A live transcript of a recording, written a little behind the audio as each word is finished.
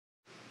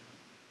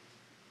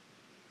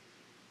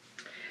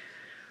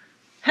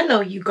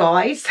Hello, you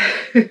guys.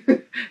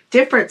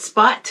 Different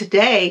spot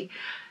today.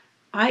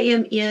 I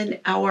am in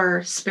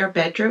our spare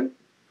bedroom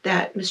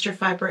that Mr.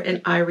 Fiber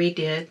and I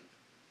redid.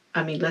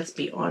 I mean, let's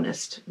be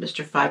honest.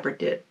 Mr. Fiber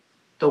did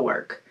the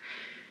work.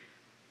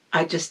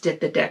 I just did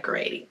the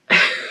decorating.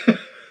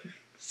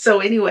 So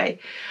anyway,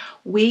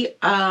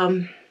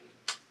 I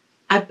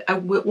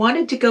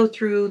wanted to go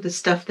through the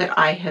stuff that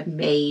I have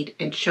made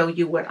and show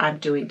you what I'm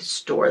doing to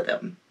store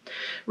them.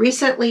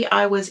 Recently,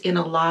 I was in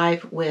a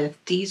live with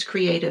Dee's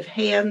Creative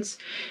Hands,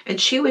 and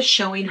she was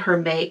showing her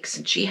makes,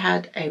 and she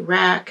had a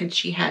rack, and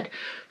she had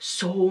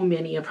so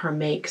many of her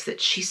makes that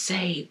she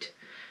saved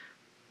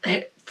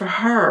for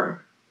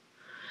her.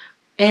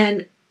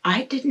 And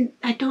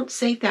I don't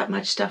save that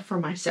much stuff for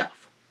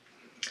myself.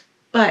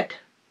 But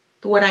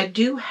what I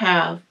do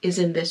have is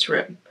in this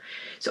room.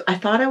 So I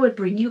thought I would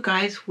bring you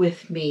guys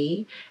with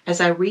me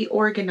as I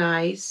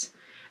reorganize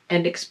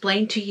and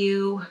explain to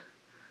you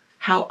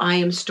how I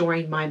am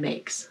storing my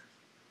makes.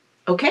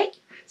 Okay,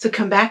 so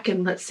come back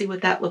and let's see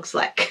what that looks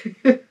like.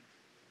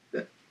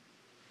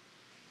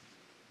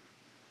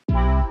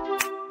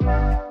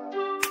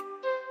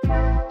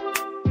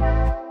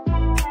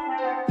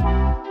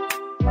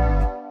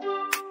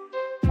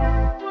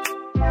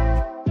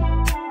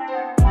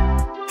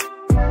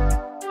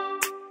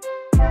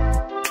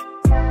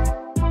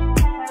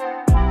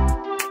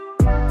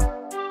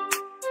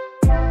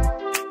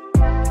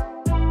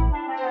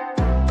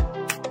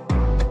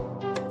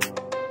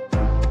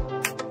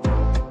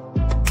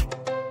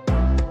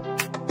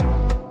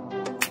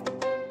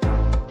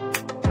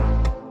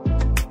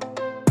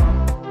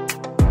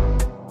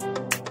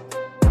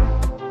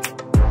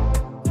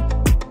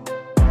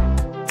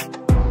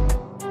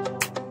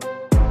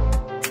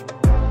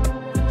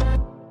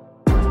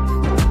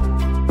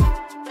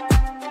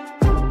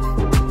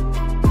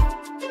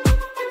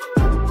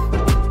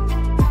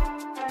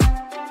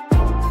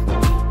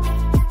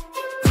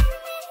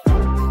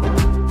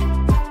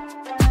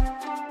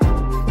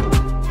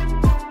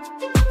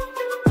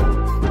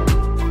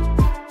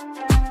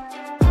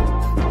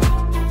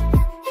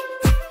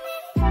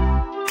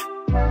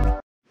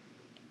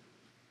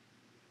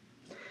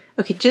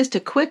 Okay, just a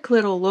quick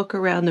little look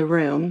around the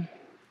room.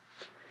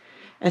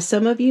 As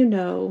some of you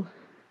know,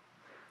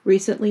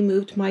 recently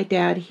moved my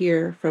dad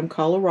here from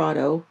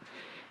Colorado,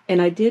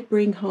 and I did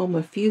bring home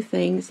a few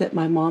things that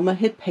my mama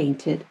had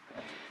painted.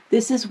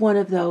 This is one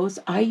of those.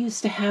 I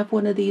used to have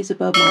one of these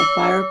above my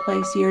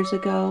fireplace years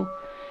ago.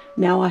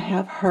 Now I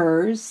have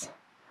hers.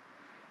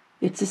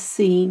 It's a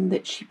scene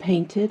that she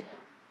painted.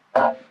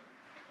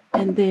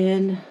 And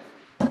then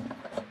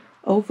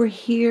over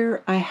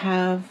here I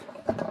have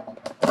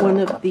one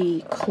of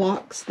the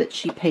clocks that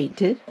she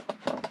painted.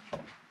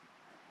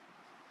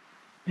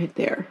 Right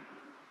there.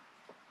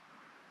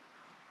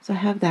 So I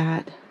have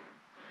that.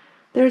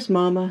 There's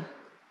Mama.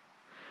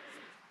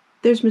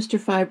 There's Mr.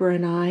 Fiber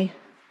and I.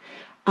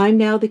 I'm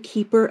now the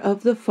keeper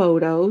of the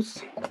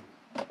photos.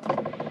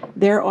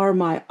 There are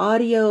my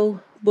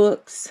audio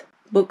books,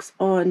 books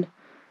on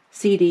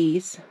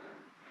CDs,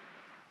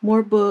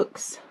 more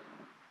books,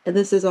 and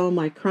this is all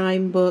my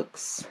crime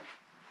books.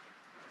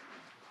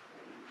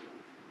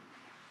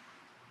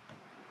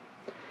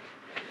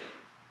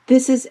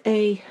 This is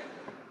a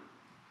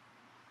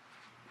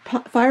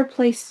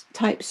fireplace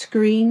type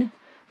screen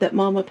that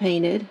Mama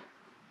painted.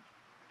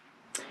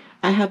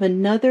 I have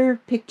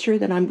another picture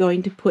that I'm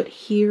going to put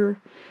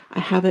here. I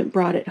haven't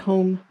brought it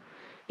home.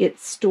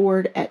 It's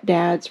stored at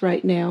Dad's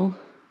right now.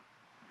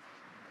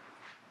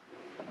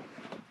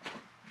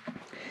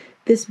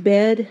 This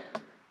bed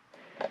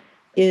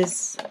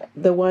is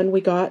the one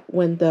we got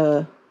when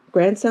the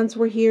grandsons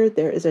were here.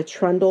 There is a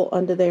trundle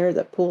under there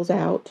that pulls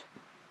out.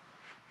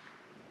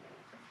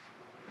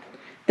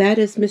 That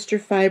is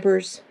Mr.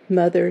 Fiber's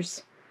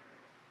mother's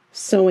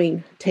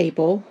sewing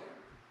table.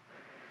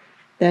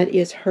 That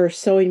is her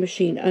sewing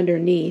machine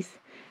underneath,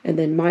 and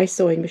then my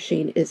sewing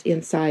machine is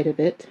inside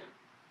of it.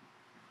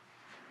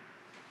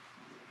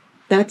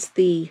 That's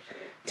the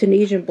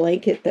Tunisian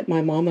blanket that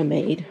my mama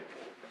made.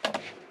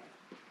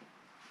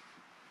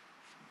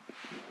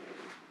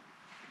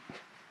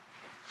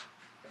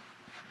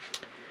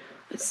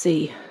 Let's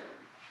see.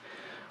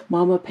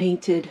 Mama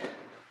painted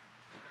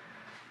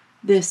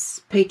this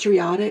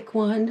patriotic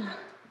one.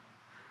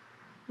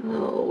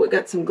 Oh, we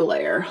got some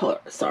glare.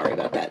 Sorry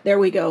about that. There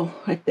we go,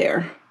 right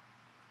there.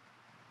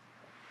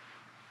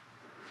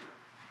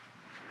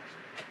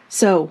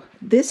 So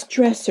this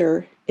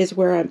dresser is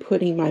where I'm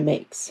putting my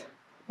makes,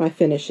 my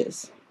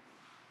finishes.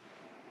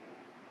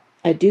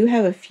 I do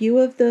have a few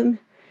of them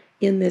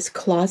in this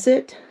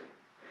closet,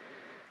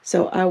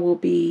 so I will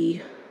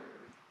be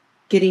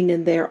getting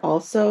in there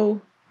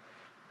also.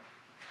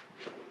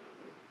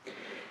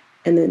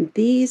 And then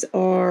these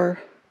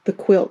are the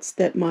quilts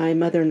that my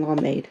mother-in-law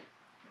made.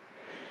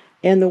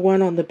 And the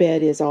one on the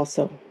bed is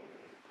also.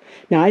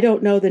 Now, I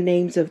don't know the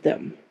names of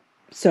them.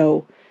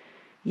 So,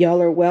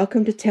 y'all are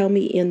welcome to tell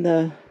me in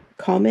the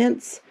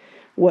comments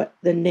what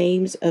the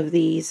names of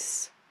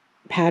these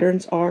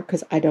patterns are,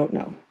 because I don't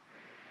know.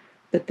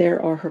 But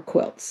there are her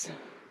quilts.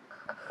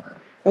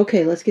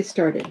 Okay, let's get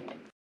started.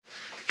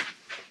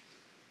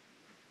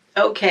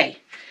 Okay,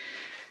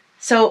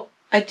 so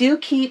I do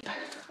keep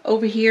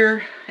over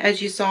here,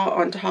 as you saw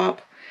on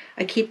top,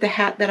 I keep the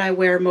hat that I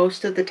wear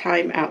most of the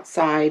time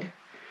outside.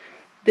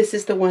 This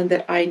is the one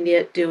that I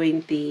knit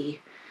doing the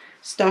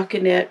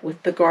stockinette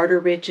with the garter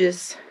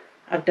ridges.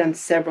 I've done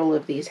several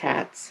of these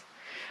hats.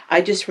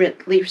 I just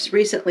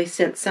recently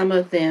sent some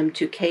of them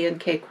to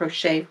K&K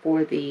Crochet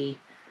for the...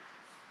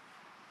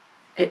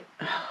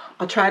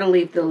 I'll try to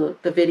leave the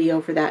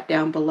video for that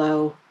down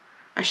below.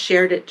 I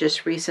shared it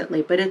just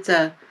recently, but it's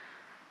a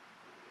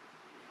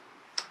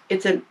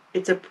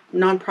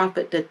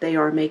nonprofit that they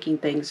are making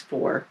things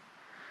for.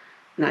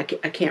 And I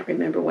can't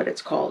remember what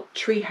it's called.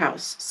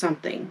 Treehouse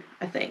something,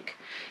 I think.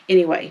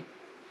 Anyway,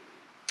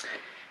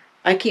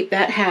 I keep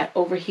that hat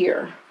over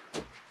here.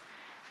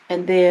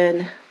 And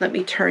then, let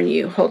me turn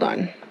you, hold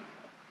on.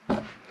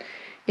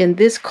 In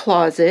this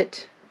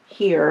closet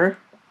here,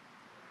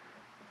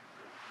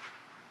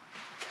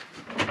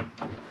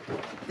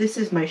 this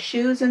is my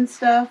shoes and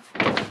stuff.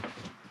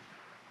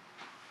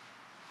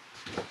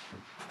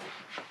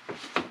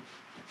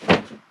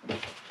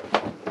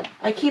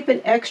 I keep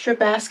an extra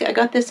basket. I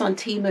got this on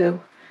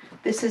Temu.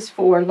 This is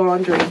for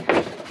laundry.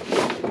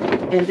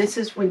 And this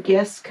is when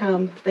guests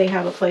come, they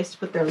have a place to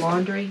put their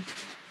laundry.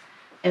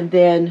 And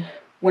then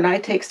when I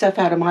take stuff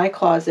out of my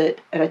closet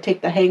and I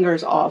take the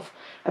hangers off,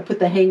 I put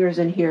the hangers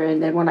in here.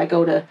 And then when I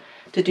go to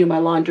do my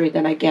laundry,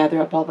 then I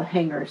gather up all the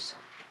hangers.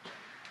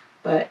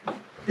 But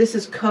this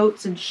is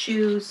coats and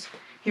shoes.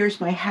 Here's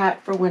my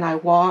hat for when I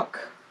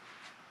walk.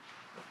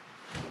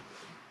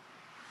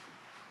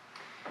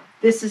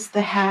 This is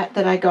the hat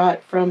that I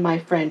got from my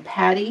friend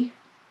Patty.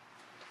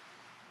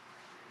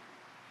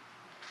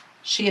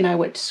 She and I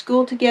went to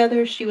school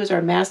together. She was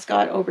our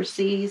mascot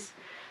overseas.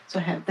 So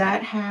I have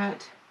that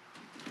hat.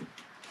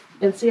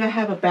 And see, I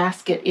have a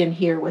basket in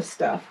here with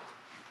stuff.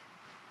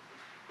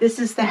 This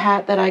is the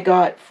hat that I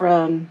got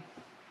from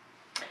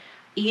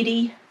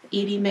Edie.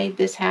 Edie made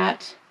this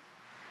hat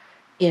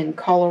in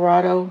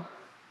Colorado.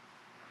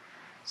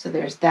 So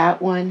there's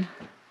that one.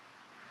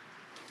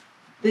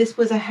 This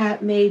was a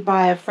hat made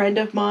by a friend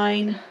of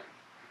mine.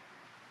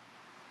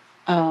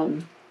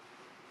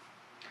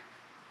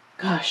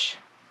 Gosh,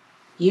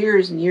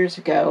 years and years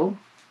ago.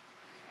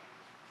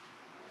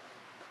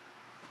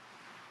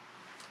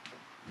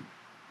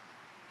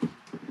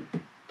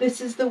 This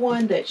is the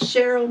one that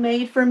Cheryl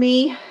made for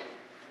me.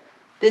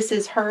 This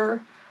is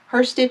her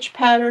stitch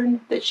pattern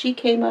that she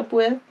came up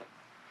with.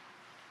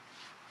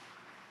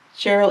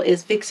 Cheryl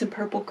is Vixen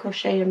Purple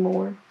Crochet and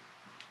More.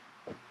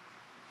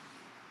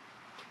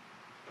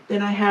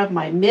 Then I have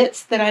my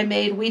mitts that I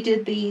made. We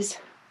did these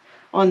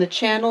on the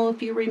channel,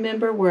 if you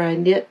remember, where I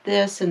knit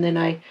this and then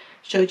I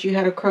showed you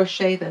how to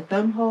crochet the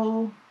thumb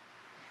hole.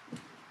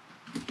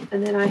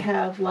 And then I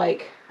have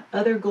like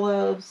other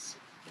gloves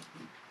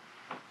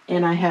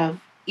and I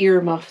have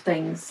ear muff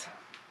things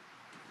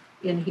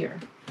in here.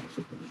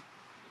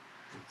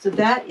 So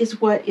that is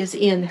what is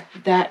in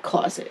that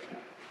closet.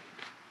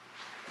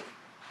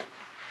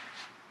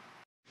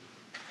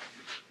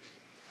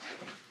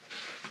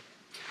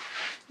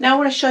 Now I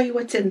want to show you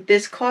what's in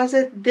this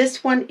closet.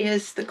 This one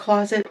is the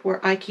closet where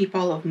I keep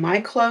all of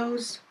my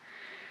clothes.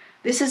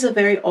 This is a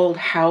very old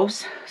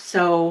house,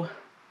 so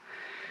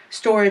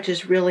storage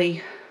is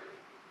really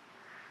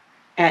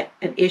at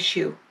an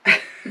issue.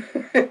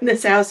 In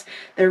this house,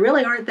 there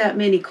really aren't that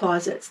many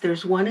closets.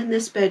 There's one in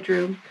this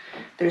bedroom,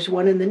 there's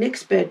one in the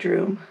next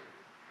bedroom,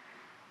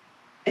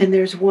 and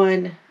there's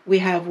one, we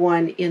have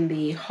one in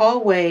the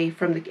hallway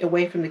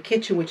away from the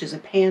kitchen, which is a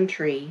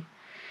pantry.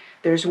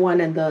 There's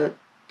one in the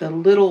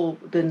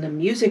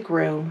music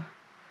room.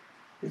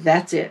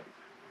 That's it.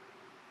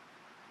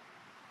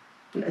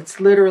 It's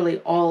literally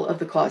all of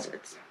the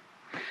closets.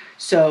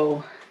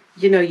 So,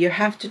 you know, you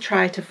have to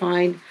try to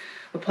find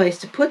a place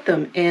to put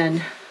them.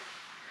 And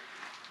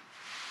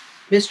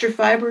Mr.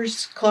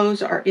 Fiber's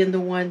clothes are in the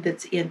one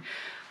that's in.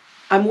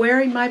 I'm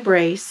wearing my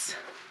brace.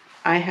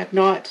 I have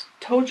not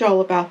told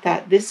y'all about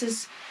that. This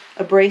is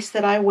a brace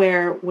that I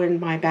wear when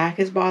my back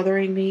is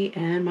bothering me,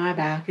 and my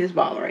back is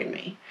bothering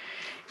me.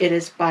 It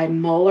is by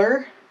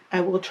Muller. I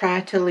will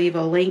try to leave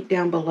a link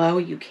down below.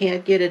 You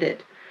can't get it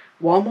at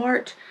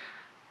Walmart.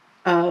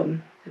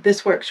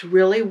 This works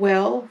really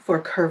well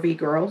for curvy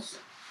girls.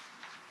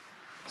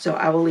 So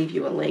I will leave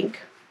you a link.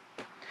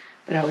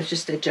 But I was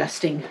just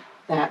adjusting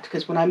that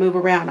because when I move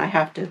around, I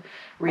have to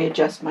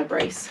readjust my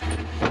brace.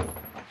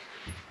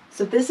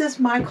 So this is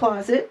my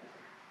closet.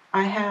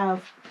 I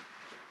have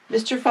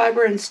Mr.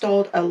 Fiber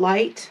installed a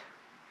light.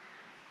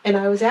 And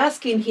I was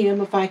asking him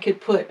if I could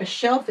put a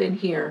shelf in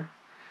here.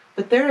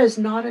 But there is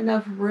not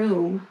enough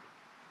room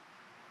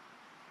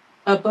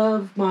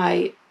above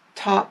my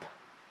top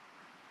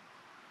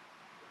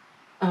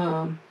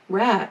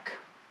rack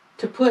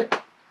to put.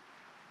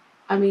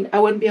 I mean, I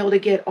wouldn't be able to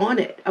get on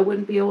it. I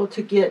wouldn't be able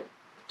to get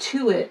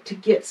to it to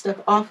get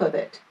stuff off of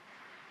it.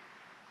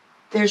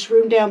 There's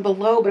room down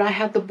below, but I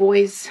have the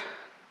boys'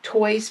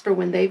 toys for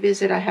when they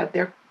visit. I have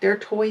their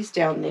toys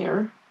down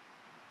there.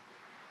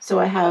 So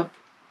I have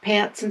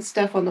pants and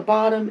stuff on the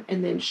bottom,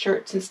 and then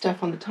shirts and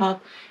stuff on the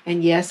top.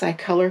 And yes, I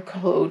color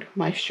code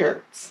my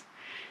shirts.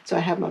 So I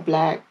have my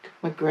black,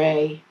 my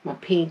gray, my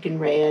pink and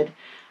red,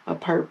 my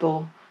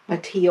purple, my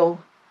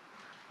teal.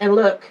 And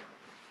look,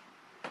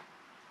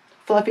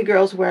 fluffy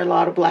girls wear a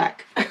lot of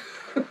black.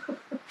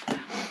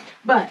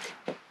 But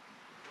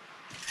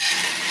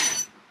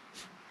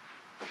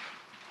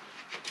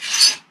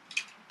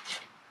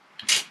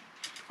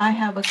I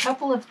have a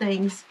couple of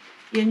things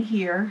in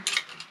here.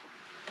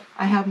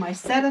 I have my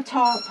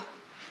set-a-top.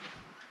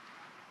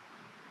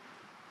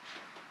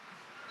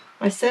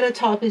 My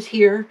set-a-top is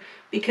here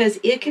because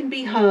it can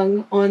be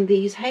hung on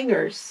these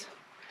hangers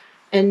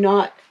and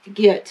not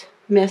get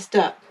messed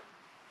up.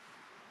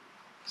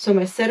 So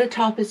my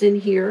set-a-top is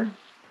in here.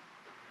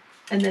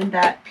 And then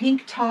that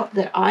pink top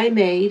that I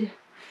made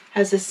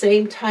has the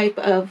same type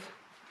of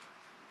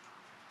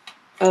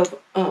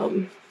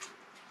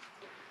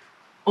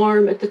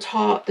arm at the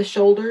top, the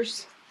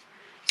shoulders.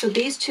 So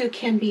these two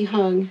can be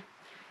hung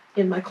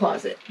in my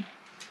closet.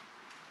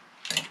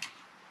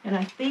 And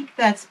I think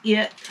that's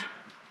it.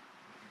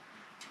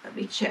 Let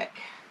me check.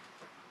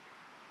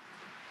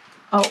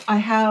 Oh, I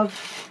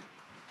have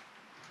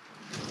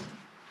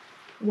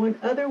one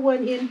other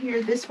one in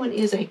here. This one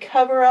is a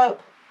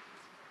cover-up.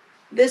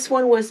 This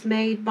one was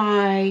made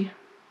by,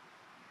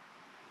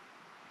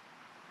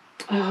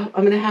 I'm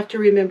going to have to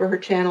remember her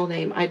channel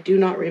name. I do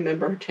not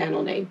remember her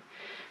channel name,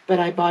 but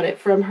I bought it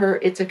from her.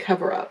 It's a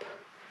cover-up.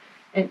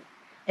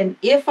 And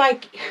if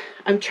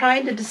I'm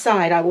trying to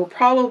decide, I will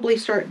probably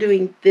start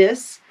doing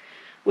this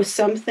with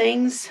some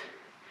things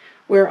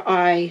where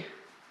I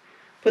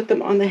put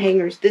them on the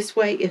hangers this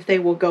way, if they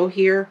will go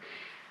here,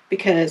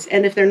 because,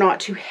 and if they're not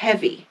too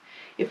heavy.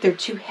 If they're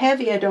too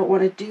heavy, I don't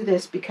want to do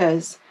this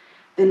because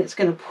then it's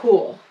going to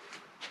pull.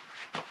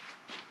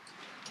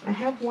 I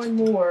have one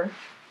more,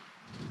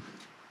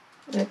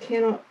 and I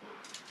cannot,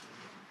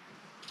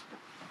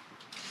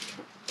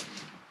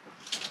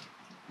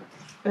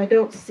 I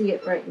don't see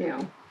it right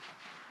now.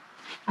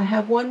 I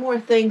have one more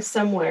thing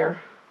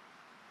somewhere,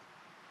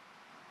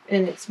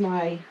 and it's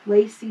my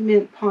lacy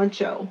mint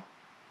poncho.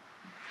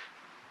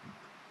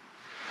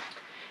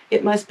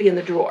 It must be in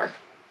the drawer.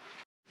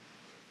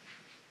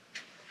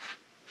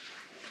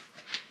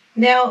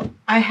 Now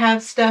I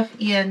have stuff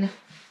in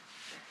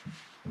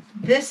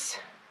this,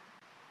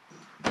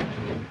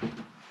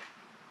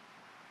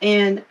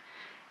 and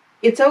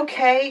it's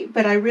okay,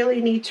 but I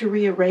really need to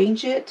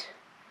rearrange it.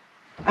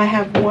 I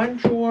have one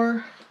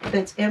drawer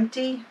that's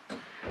empty,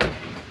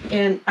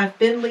 and I've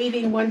been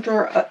leaving one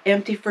drawer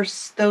empty for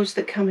those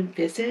that come and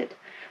visit,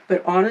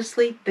 but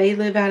honestly, they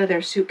live out of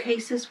their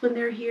suitcases when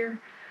they're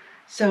here,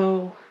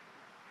 so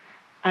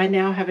I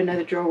now have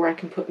another drawer where I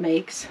can put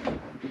makes.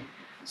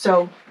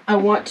 So I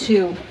want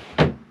to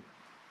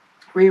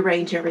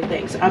rearrange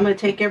everything. So I'm going to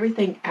take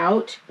everything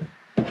out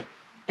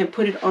and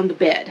put it on the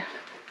bed.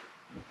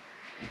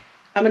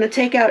 I'm going to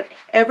take out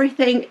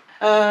everything.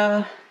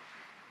 No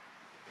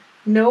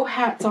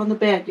hats on the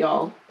bed,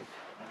 y'all.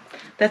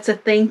 That's a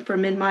thing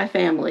from in my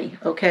family,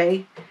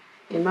 okay?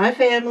 In my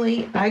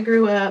family, I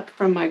grew up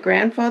from my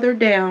grandfather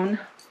down.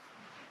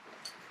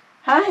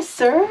 Hi,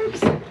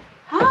 Serbs.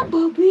 Hi,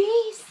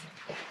 boobies.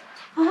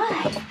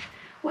 Hi.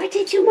 Where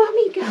did your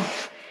mommy go?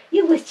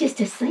 You was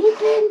just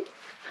a-sleeping?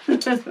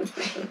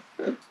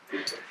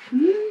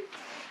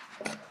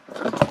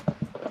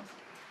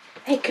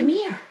 Hey, come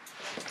here.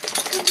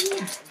 Come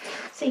here.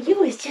 So you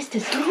was just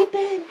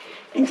a-sleeping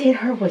and then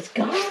her was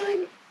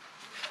gone?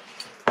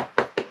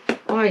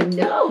 I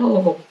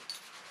know.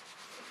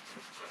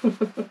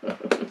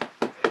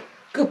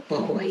 Good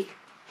boy.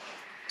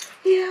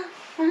 Yeah,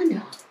 I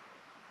know.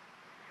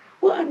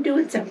 Well, I'm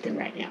doing something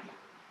right now.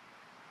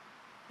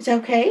 Is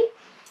that okay?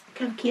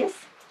 Come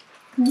kiss.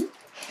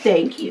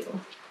 Thank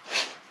you.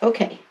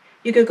 Okay.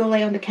 You could go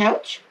lay on the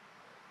couch?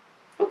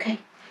 Okay.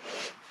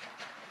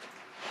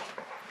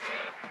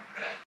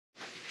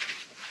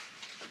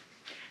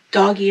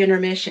 Doggy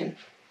intermission.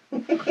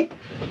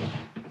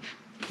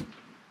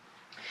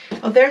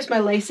 Oh, there's my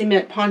lacy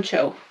mint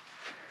poncho.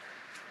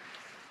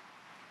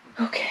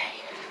 Okay.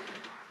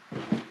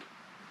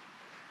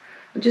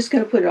 I'm just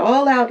going to put it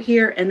all out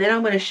here, and then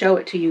I'm going to show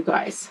it to you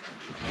guys.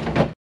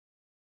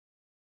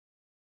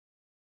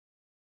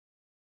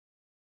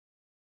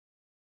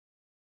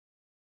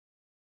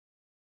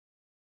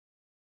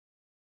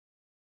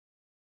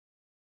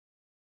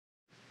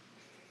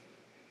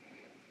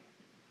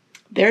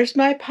 There's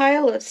my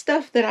pile of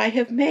stuff that I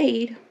have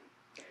made.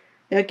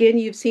 Now, again,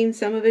 you've seen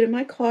some of it in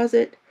my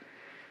closet,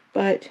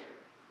 but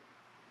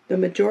the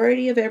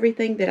majority of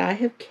everything that I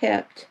have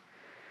kept,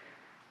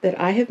 that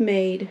I have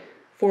made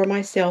for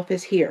myself,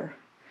 is here.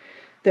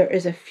 There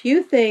is a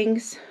few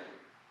things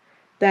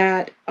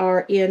that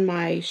are in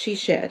my she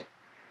shed,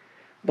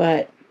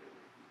 but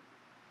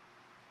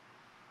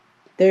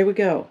there we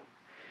go.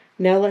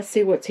 Now let's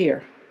see what's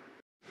here.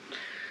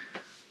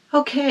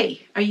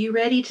 Okay, are you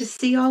ready to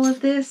see all of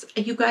this?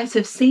 You guys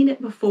have seen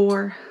it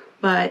before,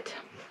 but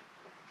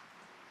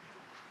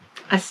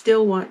I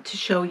still want to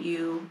show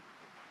you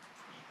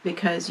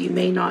because you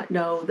may not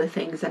know the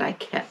things that I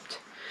kept.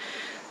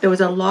 There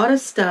was a lot of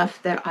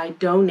stuff that I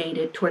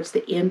donated towards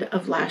the end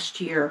of last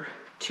year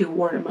to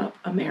Warm Up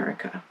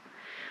America.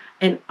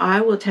 And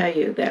I will tell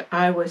you that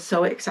I was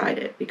so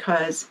excited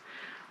because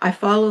I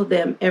follow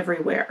them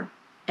everywhere.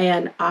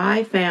 And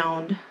I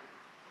found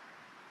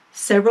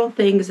several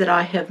things that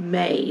I have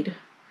made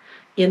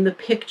in the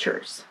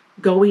pictures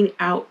going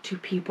out to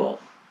people.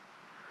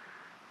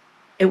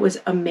 It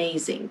was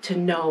amazing to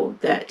know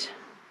that,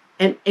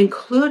 and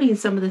including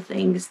some of the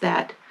things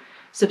that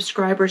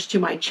subscribers to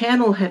my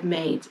channel have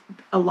made.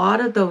 A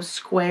lot of those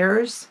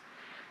squares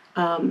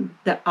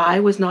that I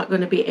was not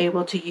going to be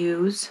able to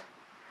use,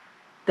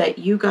 that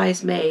you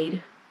guys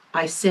made,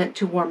 I sent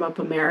to Warm Up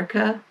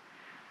America,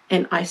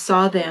 and I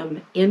saw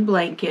them in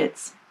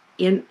blankets,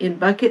 in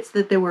buckets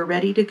that they were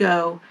ready to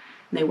go.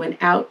 And they went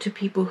out to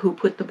people who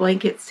put the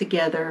blankets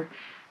together,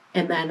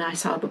 and then I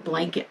saw the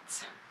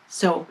blankets.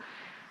 So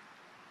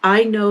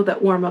I know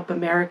that Warm Up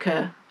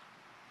America,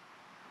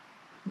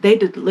 they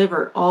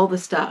deliver all the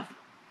stuff.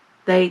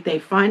 They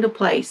find a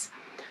place.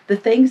 The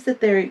things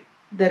that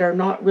are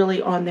not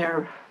really on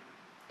their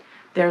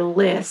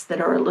list,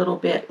 that are a little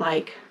bit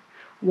like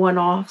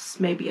one-offs,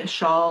 maybe a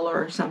shawl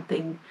or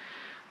something,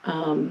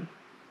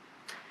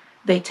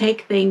 they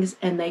take things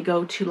and they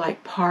go to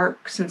like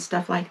parks and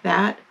stuff like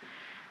that,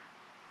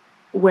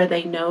 where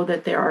they know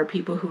that there are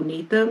people who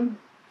need them,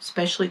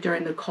 especially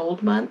during the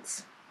cold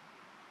months.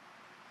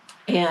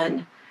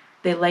 And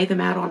they lay them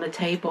out on a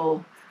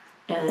table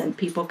and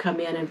people come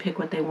in and pick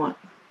what they want.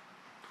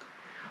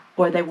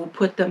 Or they will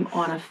put them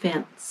on a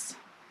fence.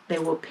 They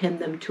will pin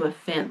them to a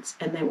fence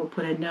and they will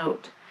put a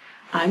note,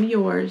 "I'm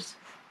yours,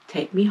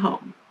 take me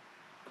home."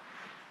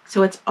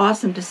 So it's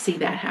awesome to see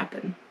that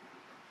happen.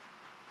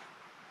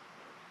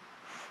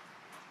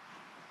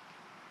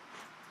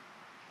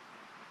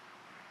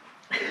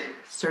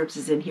 Serbs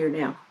is in here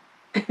now.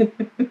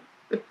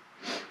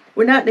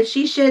 We're not in the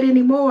she shed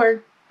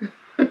anymore.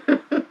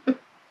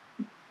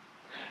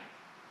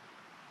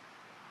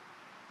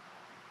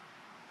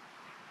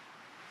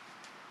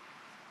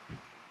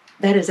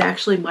 That is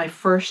actually my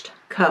first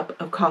cup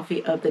of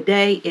coffee of the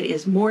day. It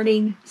is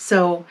morning,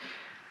 so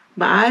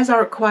my eyes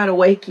aren't quite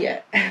awake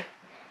yet.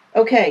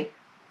 Okay.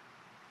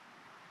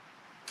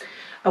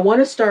 I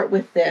want to start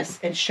with this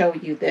and show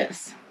you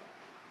this.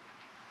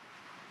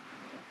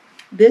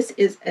 This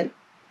is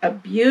a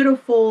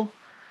beautiful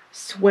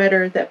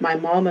sweater that my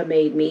mama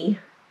made me.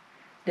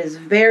 It is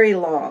very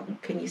long.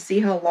 Can you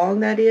see how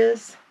long that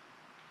is?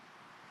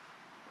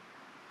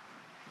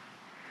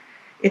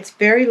 It's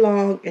very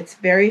long. It's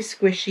very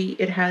squishy.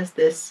 It has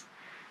this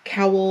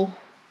cowl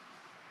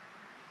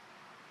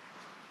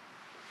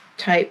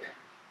type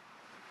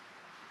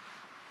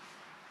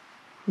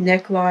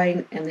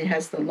neckline, and it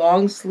has the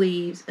long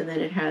sleeves, and then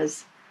it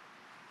has,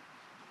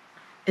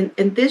 and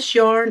this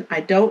yarn, I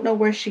don't know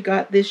where she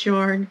got this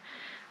yarn,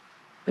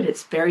 but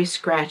it's very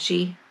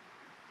scratchy.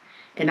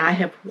 And I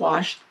have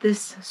washed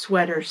this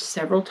sweater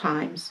several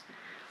times,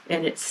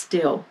 and it's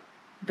still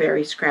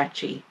very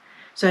scratchy.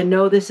 So I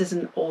know this is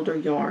an older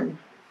yarn.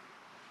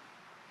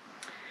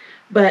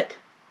 But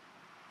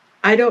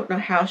I don't know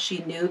how she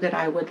knew that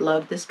I would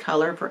love this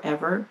color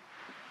forever.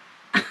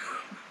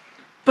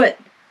 But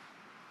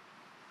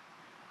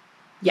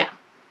yeah.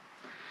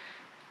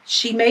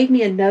 She made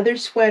me another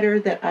sweater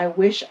that I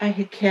wish I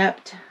had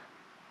kept,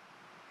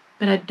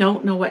 but I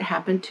don't know what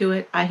happened to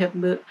it. I have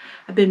moved.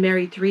 I've been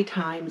married 3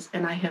 times,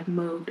 and I have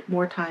moved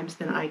more times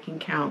than I can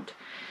count.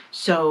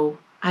 So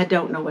I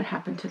don't know what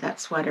happened to that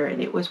sweater,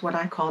 and it was what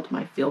I called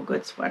my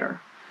feel-good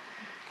sweater.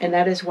 And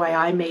that is why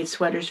I made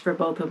sweaters for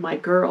both of my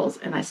girls,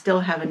 and I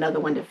still have another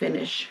one to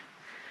finish.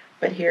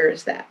 But here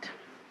is that.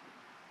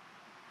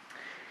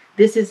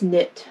 This is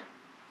knit.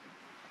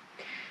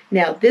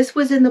 Now, this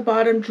was in the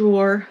bottom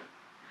drawer,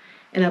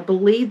 and I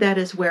believe that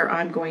is where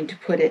I'm going to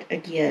put it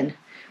again,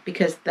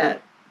 because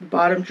that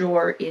bottom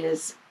drawer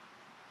is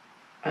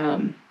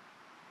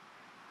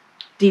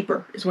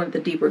deeper, is one of the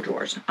deeper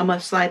drawers. I'm going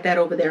to slide that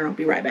over there and I'll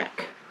be right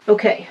back.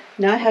 Okay,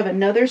 now I have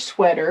another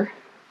sweater.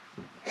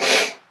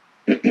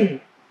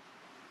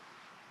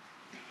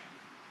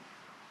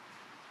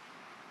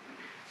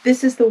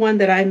 This is the one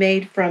that I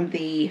made from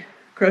the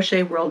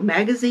Crochet World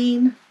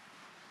magazine.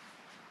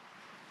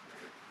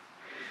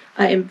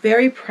 I am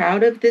very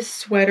proud of this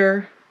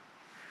sweater.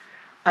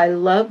 I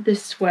love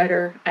this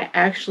sweater. I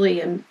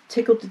actually am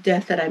tickled to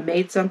death that I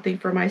made something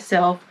for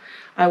myself.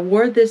 I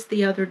wore this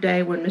the other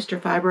day when Mr.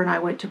 Fiber and I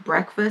went to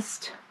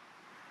breakfast.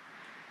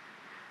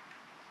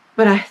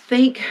 But I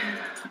think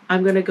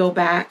I'm going to go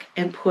back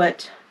and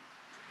put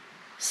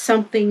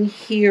something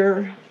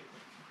here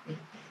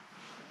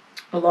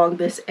along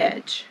this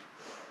edge.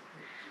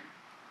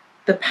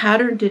 The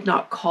pattern did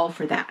not call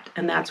for that,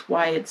 and that's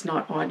why it's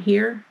not on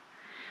here.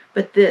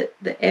 But the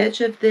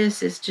edge of this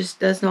just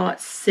does not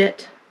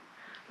sit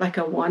like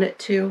I want it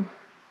to.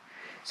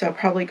 So I'll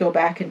probably go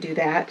back and do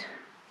that.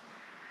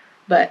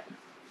 But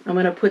I'm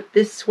going to put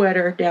this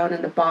sweater down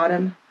in the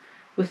bottom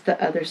with the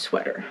other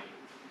sweater.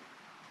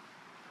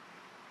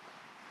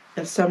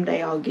 And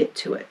someday I'll get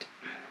to it.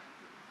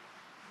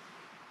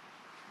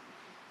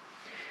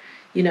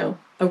 you know,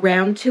 a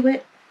round to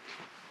it.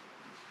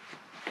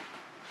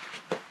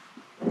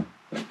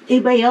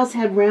 Anybody else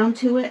have round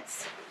to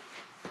it?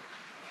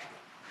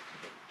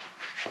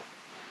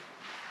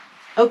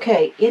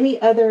 Okay,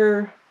 any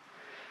other?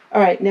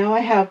 All right, now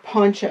I have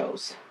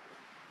ponchos.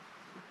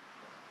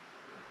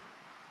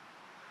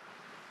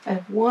 I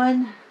have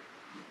 1,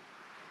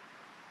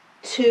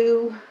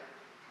 2,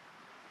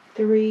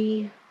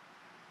 3,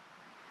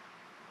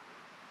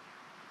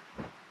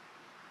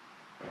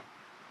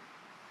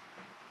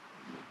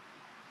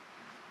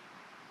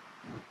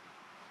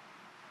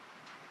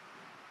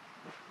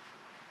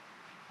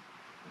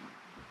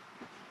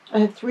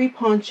 3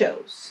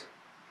 ponchos.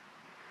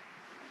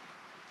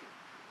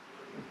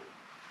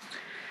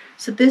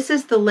 So this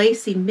is the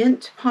lacy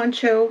mint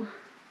poncho.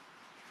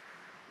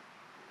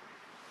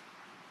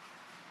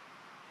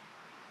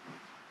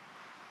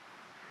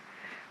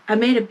 I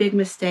made a big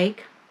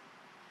mistake.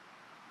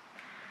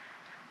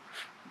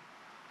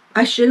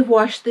 I should have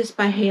washed this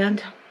by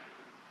hand.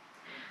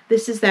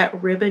 This is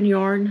that ribbon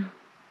yarn.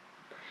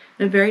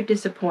 I'm very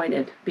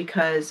disappointed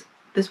because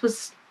this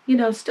was, you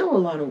know, still a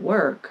lot of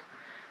work.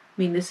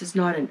 I mean, this is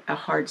not a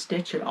hard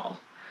stitch at all,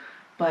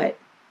 but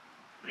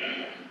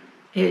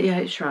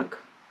it shrunk.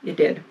 It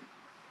did.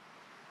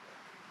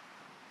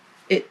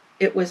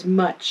 It was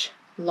much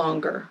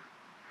longer.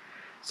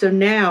 So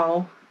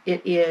now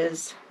it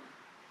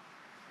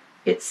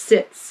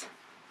sits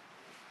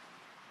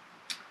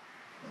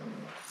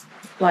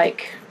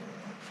like,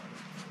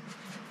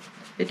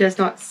 it does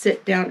not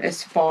sit down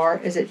as far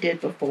as it did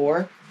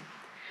before,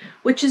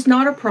 which is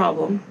not a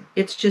problem.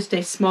 It's just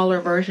a smaller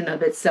version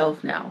of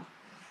itself now.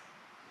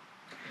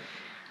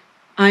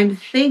 I'm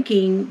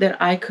thinking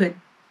that I could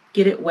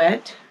get it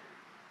wet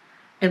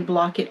and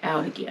block it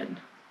out again.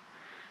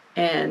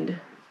 And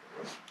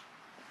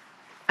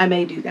I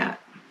may do that.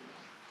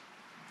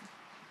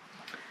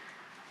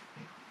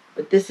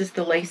 But this is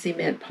the lacy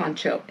mint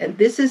poncho. And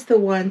this is the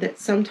one that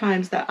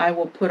sometimes that I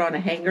will put on a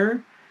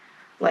hanger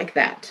like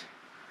that.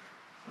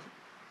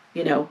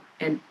 You know,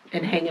 and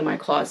hang in my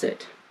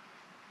closet.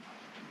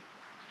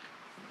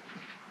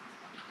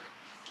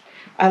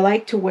 I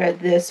like to wear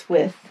this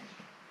with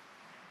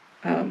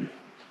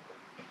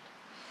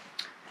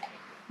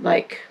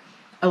like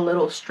a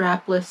little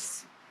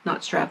strapless,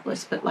 not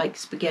strapless, but like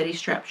spaghetti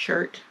strap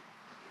shirt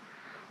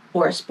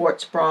or a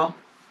sports bra.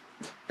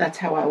 That's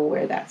how I will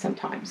wear that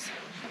sometimes.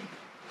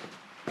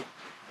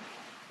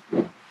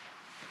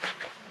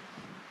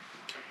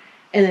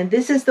 And then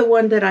this is the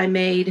one that I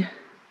made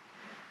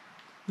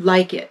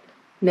like it.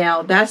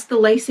 Now that's the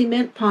lacy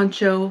mint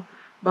poncho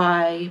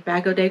by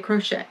Bago de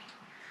Crochet.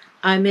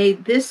 I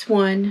made this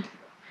one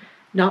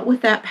not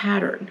with that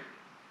pattern.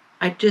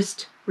 I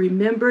just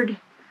remembered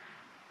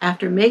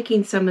after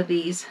making some of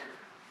these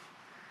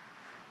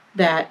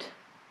that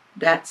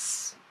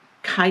that's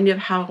kind of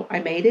how I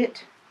made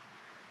it.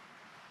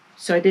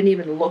 So I didn't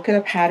even look at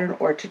a pattern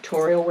or a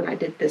tutorial when I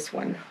did this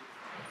one.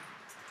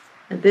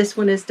 And this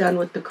one is done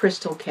with the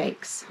crystal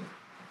cakes.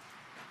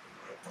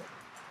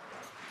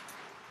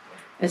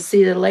 And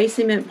see, the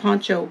lacy mint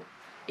poncho,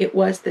 it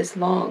was this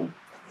long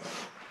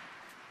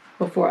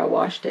before I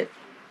washed it.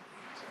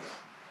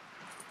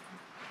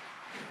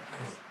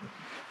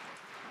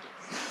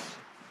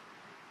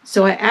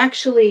 So I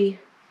actually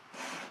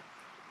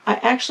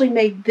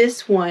made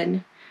this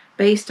one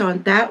based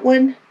on that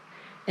one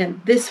and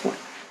this one.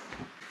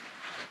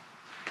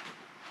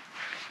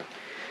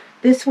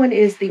 This one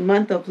is the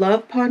Month of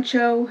Love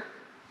poncho.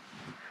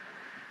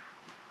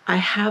 I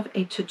have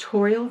a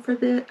tutorial for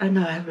this. I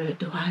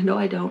know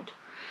I don't.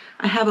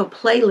 I have a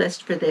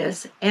playlist for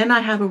this, and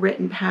I have a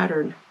written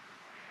pattern.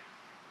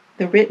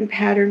 The written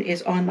pattern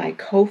is on my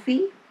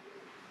Ko-fi,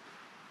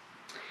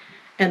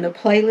 and the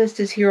playlist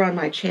is here on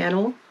my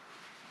channel.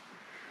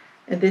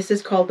 And this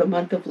is called the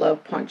Month of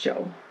Love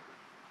poncho.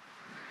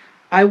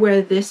 I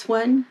wear this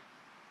one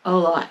a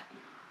lot.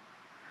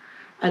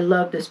 I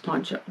love this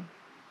poncho.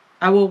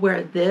 I will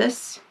wear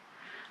this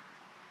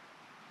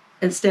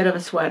instead of a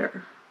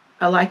sweater.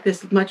 I like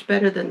this much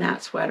better than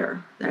that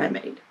sweater that I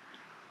made.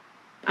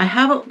 I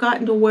haven't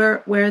gotten to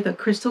wear the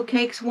Crystal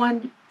Cakes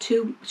one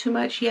too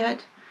much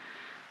yet.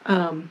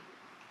 I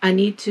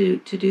need to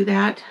do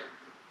that.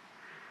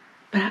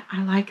 But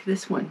I like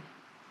this one.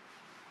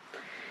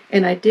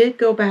 And I did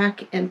go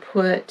back and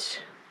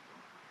put,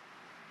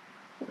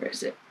 where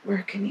is it?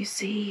 Where can you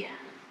see?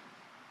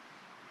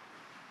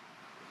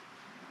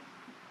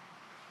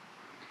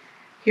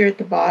 Here at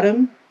the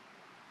bottom.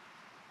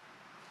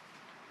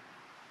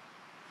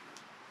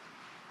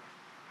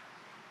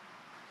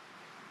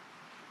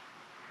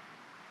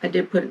 I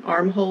did put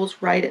armholes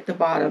right at the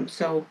bottom,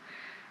 so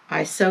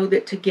I sewed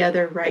it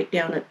together right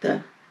down at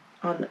the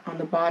on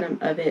the bottom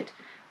of it,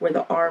 where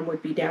the arm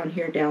would be down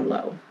here, down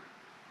low.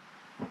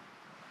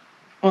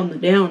 On the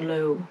down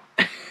low.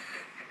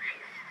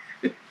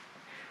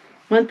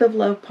 Month of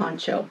Love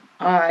poncho.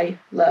 I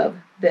love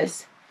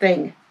this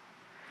thing.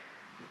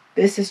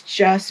 This has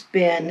just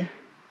been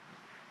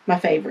my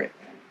favorite.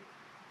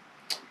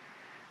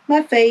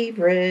 My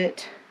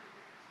favorite.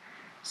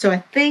 So I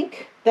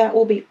think that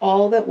will be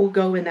all that will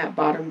go in that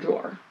bottom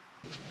drawer.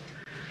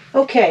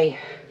 Okay,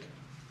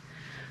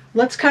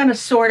 let's kind of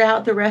sort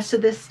out the rest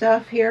of this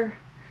stuff here.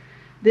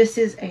 This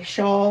is a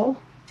shawl.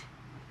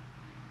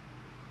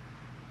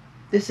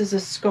 This is a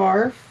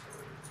scarf.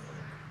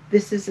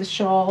 This is a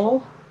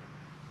shawl.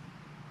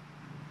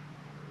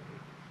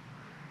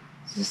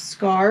 This is a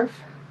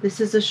scarf.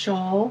 This is a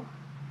shawl.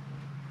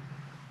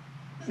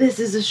 This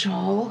is a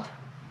shawl.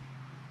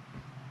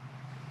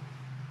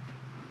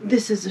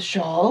 This is a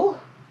shawl.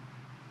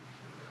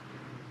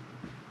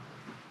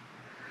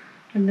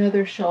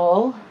 Another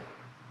shawl.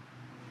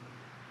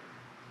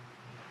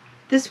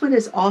 This one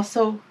is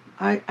also,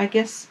 I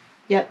guess,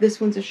 yeah, this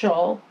one's a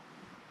shawl.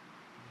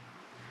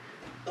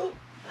 Oh,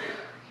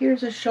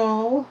 here's a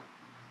shawl.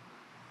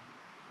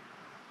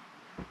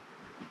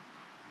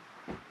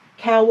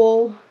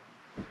 Cowl.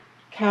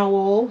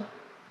 Cowl.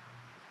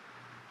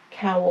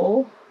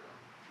 Cowl.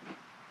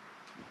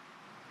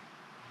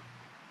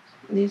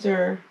 These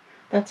are,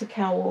 that's a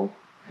cowl.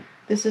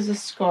 This is a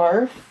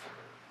scarf.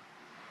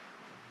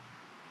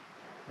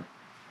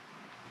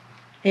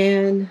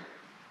 And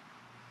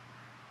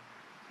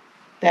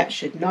that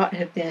should not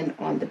have been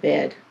on the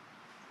bed.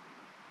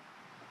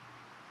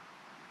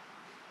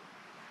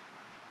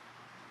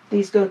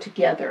 These go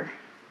together.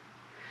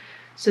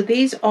 So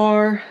these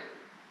are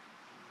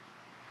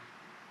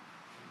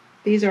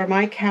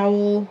my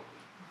cowl,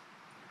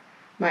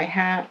 my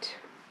hat,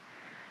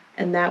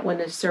 and that one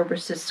is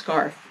Cerberus's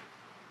scarf.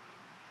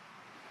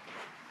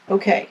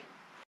 Okay.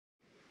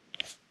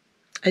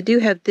 I do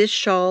have this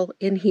shawl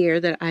in here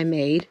that I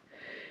made,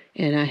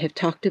 and I have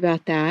talked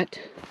about that.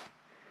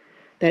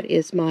 That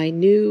is my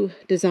new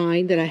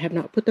design that I have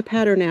not put the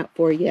pattern out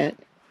for yet.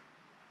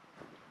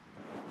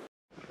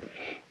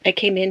 I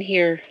came in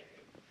here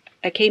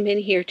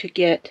to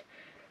get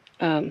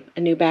a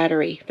new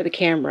battery for the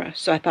camera,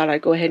 so I thought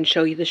I'd go ahead and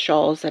show you the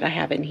shawls that I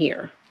have in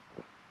here.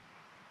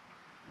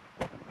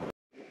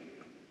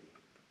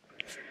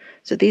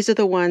 So these are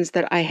the ones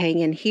that I hang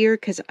in here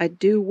because I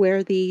do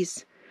wear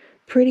these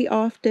pretty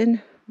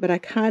often, but I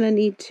kind of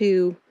need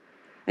to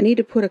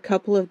put a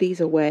couple of these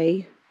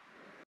away.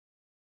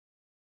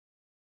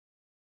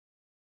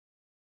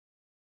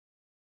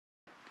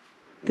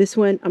 This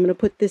one, I'm going to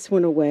put this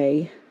one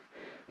away.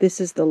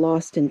 This is the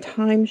Lost in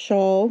Time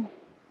shawl.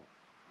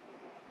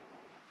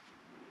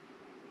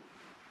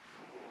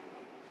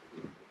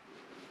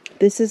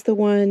 This is the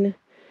one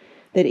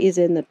that is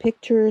in the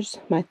pictures,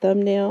 my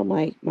thumbnail,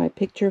 my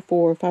picture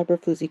for Fiber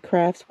Floozie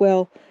Crafts.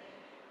 Well,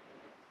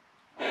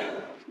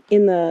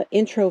 in the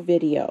intro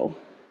video,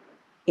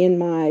 in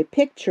my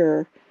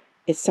picture,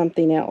 is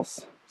something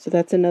else. So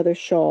that's another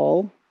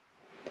shawl.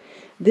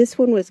 This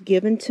one was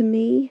given to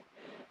me.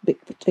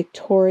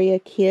 Victoria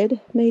Kid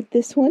made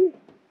this one.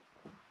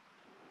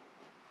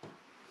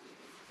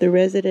 The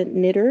Resident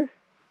Knitter.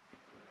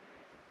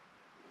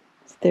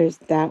 There's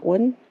that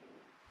one.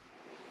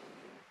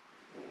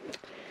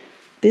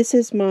 This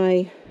is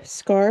my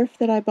scarf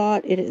that I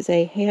bought. It is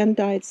a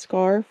hand-dyed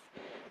scarf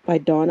by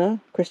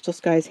Donna, Crystal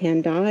Skies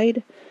Hand Dyed.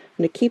 I'm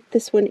going to keep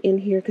this one in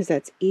here because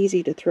that's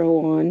easy to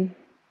throw on.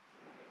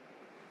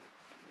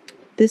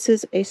 This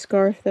is a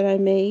scarf that I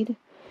made.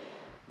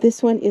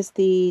 This one is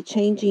the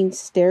Changing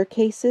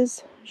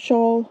Staircases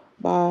shawl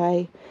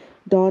by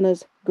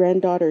Donna's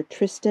granddaughter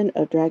Tristan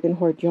of Dragon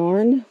Horde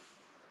Yarn.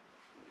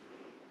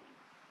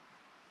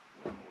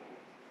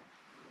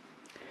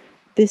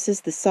 This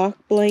is the sock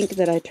blank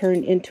that I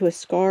turned into a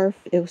scarf.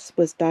 It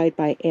was dyed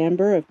by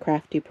Amber of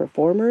Crafty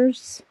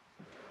Performers.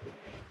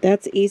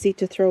 That's easy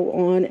to throw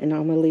on, and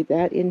I'm going to leave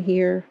that in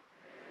here.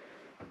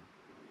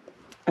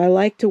 I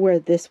like to wear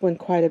this one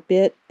quite a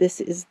bit.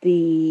 This is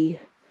the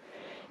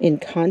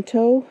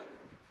Encanto.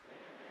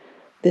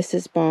 This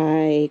is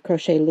by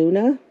Crochet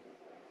Luna.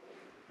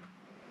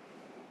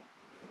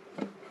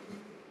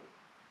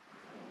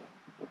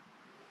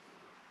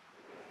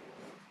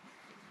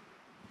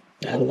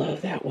 I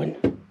love that one.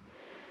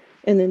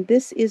 And then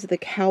this is the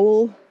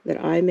cowl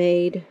that I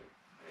made.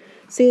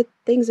 See,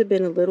 things have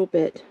been a little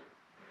bit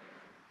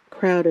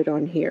crowded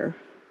on here.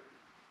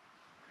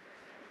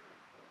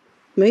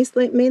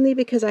 Mainly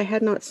because I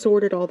had not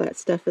sorted all that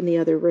stuff in the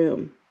other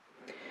room.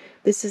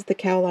 This is the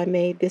cowl I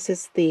made. This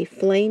is the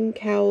Flame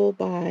Cowl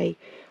by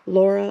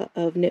Laura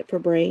of Knit for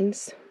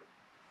Brains.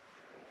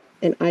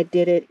 And I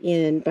did it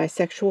in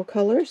bisexual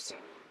colors.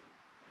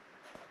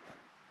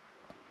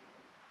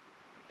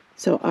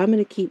 So I'm going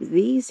to keep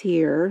these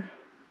here.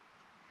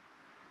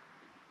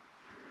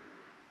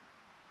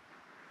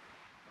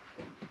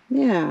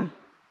 Yeah.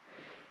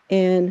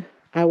 And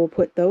I will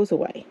put those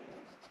away.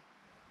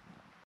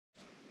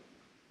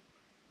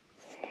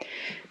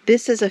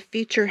 This is a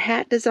future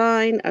hat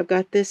design. I've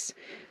got this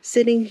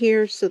sitting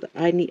here so that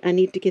I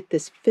need to get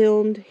this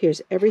filmed.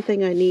 Here's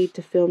everything I need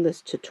to film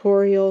this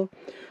tutorial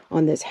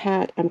on this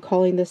hat. I'm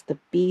calling this the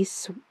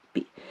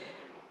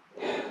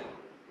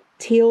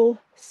Teal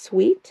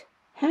Sweet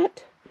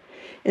hat.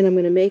 And I'm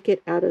going to make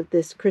it out of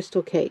this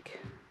crystal cake.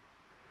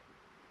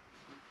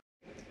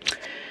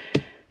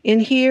 In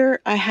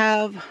here I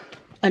have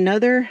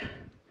another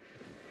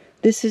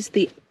This is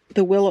the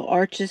Willow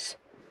Arches,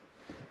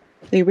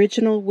 the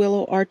original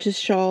Willow Arches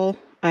shawl.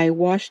 I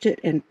washed it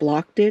and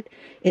blocked it.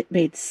 It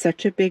made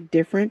such a big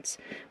difference.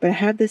 But I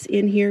have this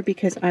in here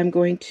because I'm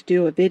going to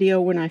do a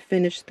video when I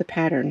finish the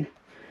pattern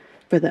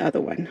for the other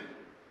one.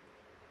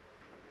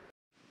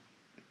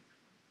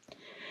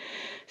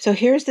 So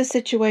here's the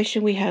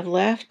situation we have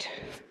left.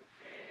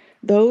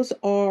 Those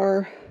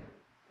are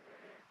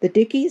the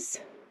dickies.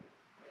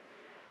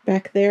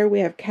 Back there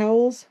we have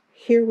cowls.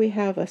 Here we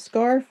have a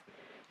scarf.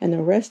 And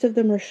the rest of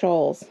them are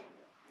shawls.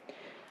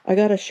 I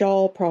got a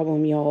shawl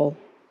problem, y'all.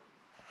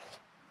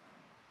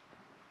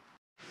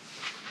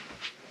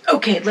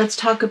 Okay, let's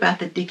talk about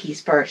the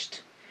dickies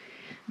first.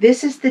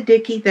 This is the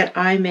dickie that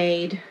I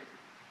made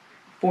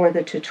for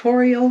the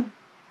tutorial.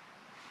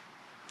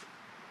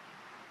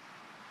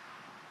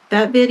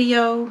 That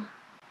video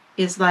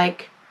is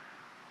like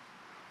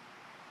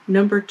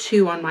number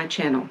 2 on my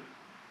channel.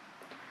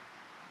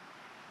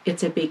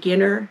 It's a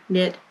beginner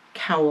knit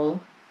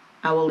cowl.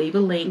 I will leave a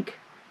link.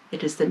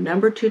 It is the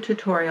number 2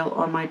 tutorial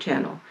on my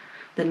channel.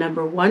 The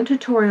number 1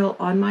 tutorial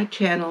on my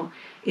channel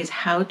is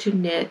how to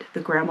knit the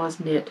Grandma's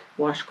Knit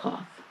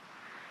washcloth.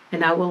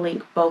 And I will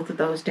link both of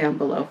those down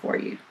below for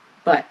you.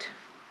 But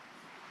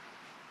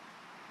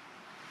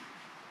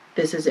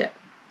this is it.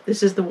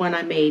 This is the one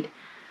I made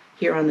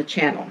here on the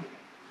channel.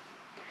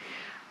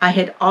 I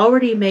had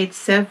already made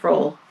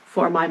several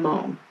for my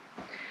mom.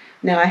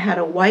 Now I had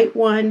a white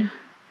one,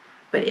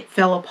 but it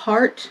fell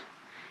apart.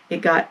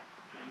 It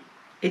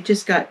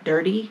just got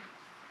dirty.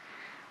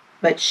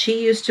 But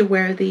she used to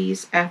wear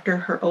these after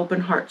her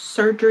open heart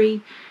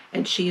surgery,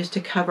 and she used to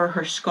cover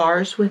her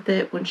scars with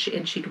it and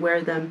she'd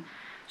wear them.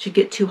 She'd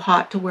get too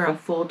hot to wear a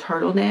full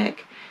turtleneck,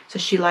 so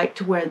she liked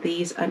to wear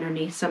these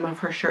underneath some of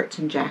her shirts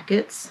and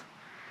jackets.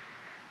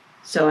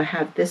 So I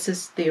have, this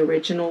is the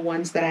original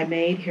ones that I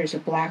made. Here's a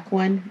black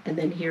one, and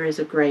then here is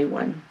a gray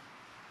one.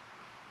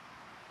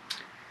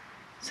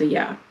 So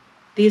yeah,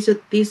 these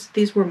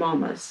were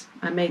Mama's.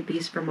 I made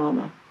these for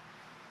Mama.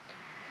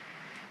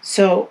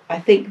 So I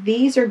think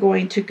these are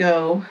going to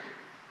go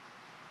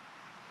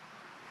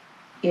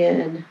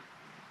in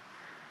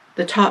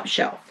the top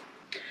shelf.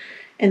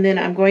 And then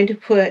I'm going to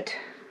put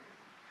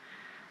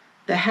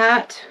the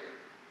hat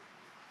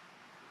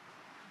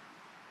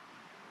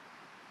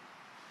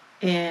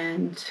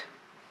and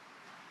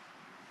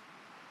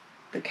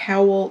the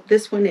cowl.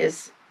 This one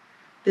is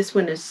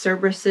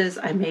Cerberus's.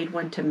 I made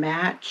one to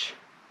match.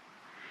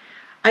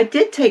 I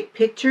did take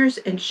pictures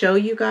and show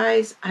you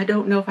guys. I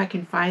don't know if I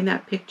can find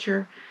that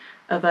picture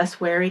of us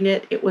wearing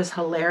it. It was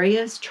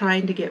hilarious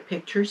trying to get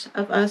pictures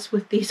of us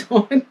with these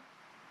on.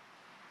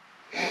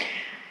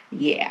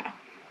 Yeah.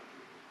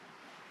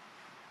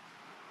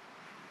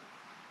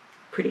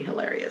 Pretty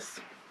hilarious.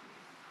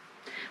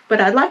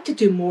 But I'd like to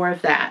do more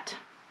of that.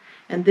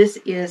 And this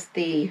is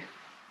the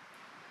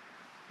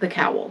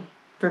cowl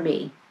for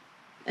me.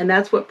 And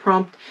that's what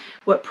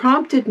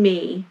prompted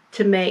me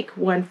to make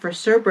one for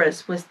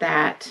Cerberus was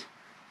that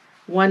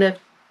one of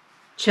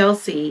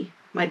Chelsea,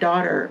 my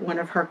daughter, one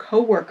of her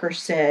co-workers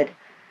said,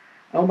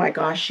 oh my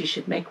gosh, she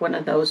should make one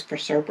of those for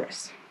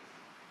Cerberus.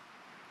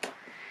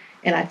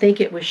 And I think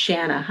it was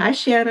Shanna. Hi,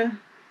 Shanna.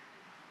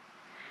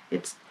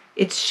 It's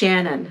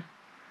Shannon,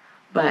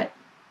 but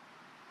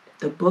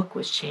the book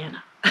was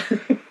Shanna.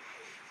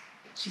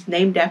 She's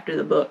named after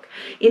the book.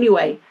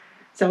 Anyway,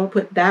 so I'm going to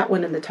put that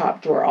one in the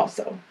top drawer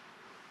also.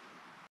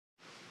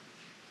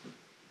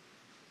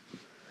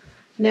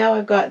 Now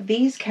I've got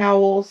these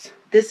cowls.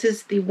 This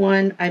is the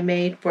one I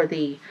made for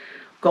the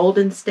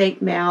Golden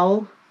State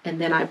Mal,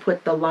 and then I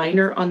put the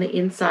liner on the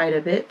inside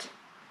of it.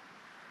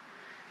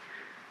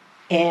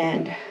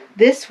 And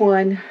this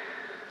one,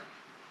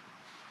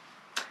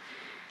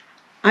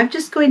 I'm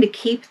just going to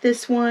keep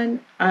this one.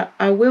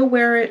 I will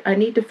wear it. I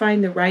need to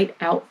find the right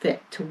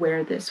outfit to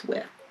wear this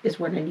with, is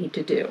what I need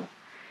to do.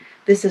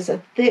 This is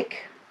a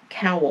thick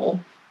cowl.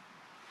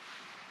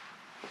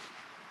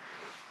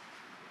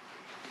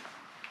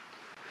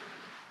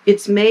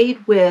 It's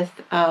made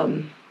with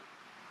brown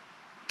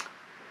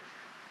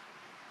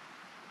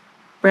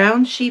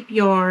sheep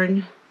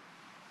yarn,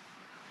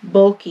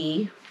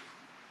 bulky.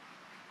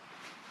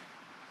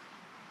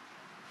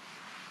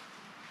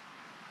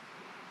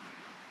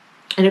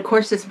 And of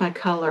course it's my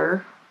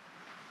color,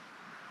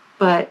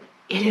 but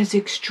it is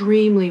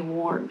extremely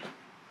warm.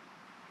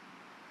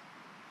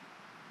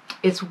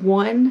 It's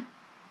one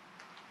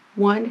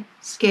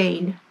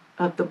skein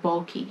of the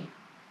bulky.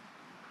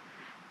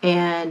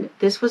 And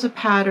this was a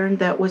pattern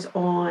that was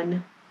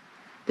on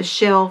the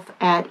shelf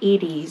at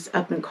Edie's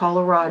up in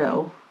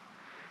Colorado.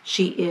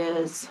 She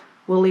is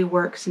Woolly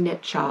Works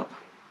Knit Shop.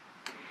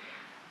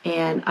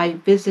 And I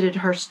visited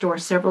her store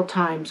several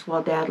times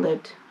while Dad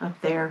lived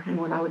up there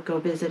and when I would go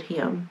visit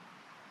him.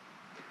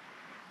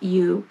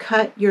 You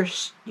cut your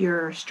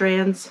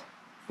strands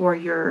for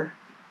your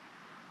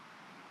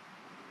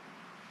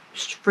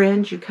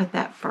fringe, you cut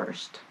that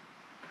first.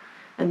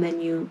 And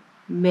then you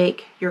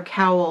make your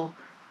cowl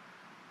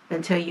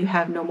until you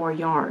have no more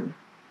yarn.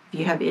 If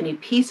you have any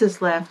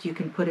pieces left, you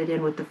can put it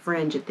in with the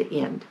fringe at the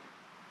end.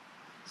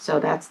 So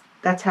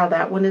that's how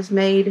that one is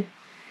made.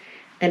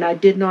 And I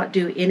did not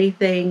do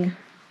anything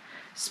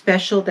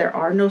special. There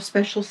are no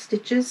special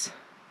stitches.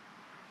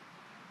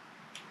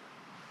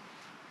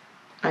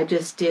 I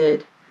just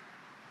did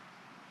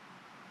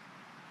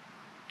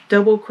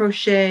double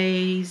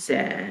crochets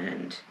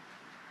and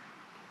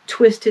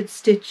twisted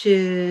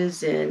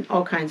stitches and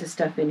all kinds of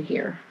stuff in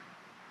here.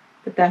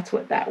 But that's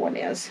what that one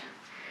is.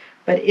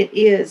 But it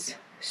is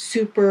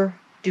super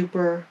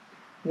duper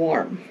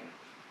warm.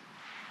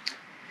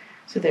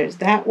 So there's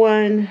that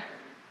one.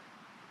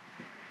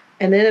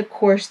 And then of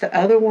course the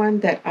other one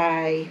that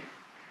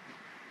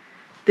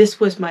this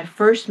was my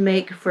first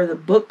make for the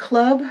book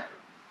club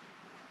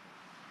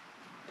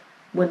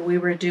when we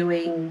were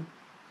doing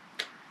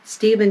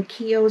Stephen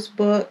Keogh's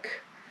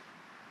book.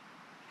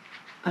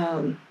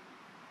 Oh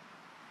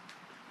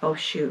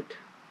shoot.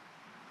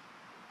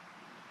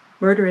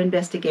 Murder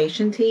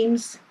Investigation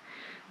Teams.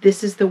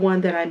 This is the one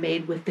that I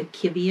made with the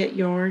Kiviot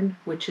yarn,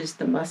 which is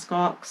the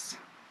muskox.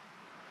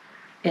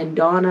 And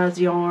Donna's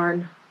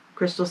yarn,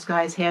 Crystal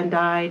Skies hand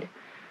dyed,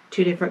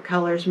 2 different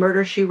colors,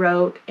 Murder She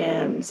Wrote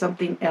and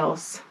something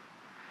else.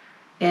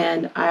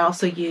 And I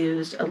also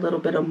used a little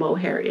bit of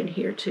mohair in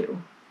here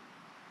too.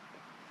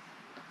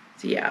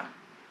 So yeah.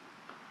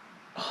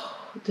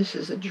 Oh, this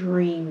is a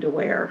dream to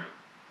wear.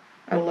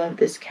 I love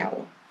this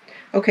cowl.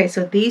 Okay,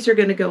 so these are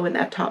going to go in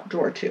that top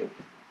drawer too.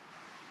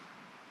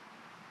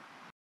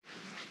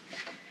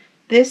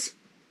 This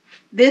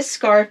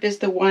scarf is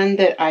the one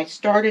that I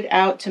started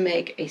out to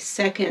make a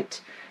second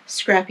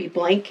scrappy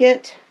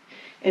blanket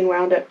and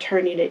wound up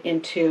turning it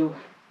into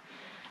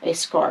a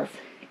scarf.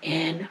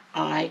 And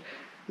I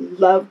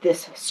love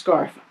this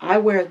scarf. I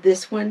wear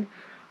this one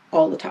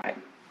all the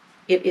time.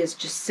 It is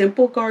just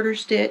simple garter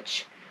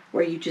stitch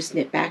where you just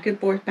knit back and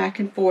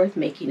forth,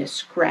 making a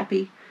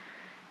scrappy.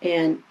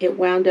 And it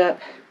wound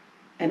up,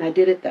 and I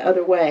did it the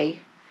other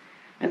way.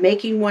 I'm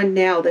making one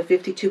now, the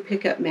 52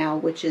 pickup mal,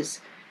 which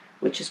is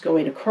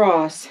going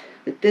across,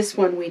 but this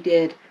one we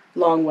did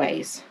long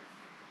ways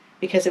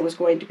because it was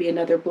going to be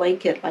another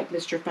blanket like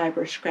Mr.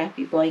 Fiber's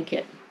scrappy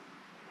blanket.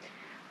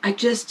 I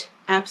just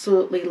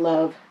absolutely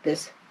love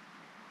this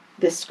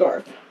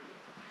scarf.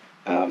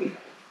 And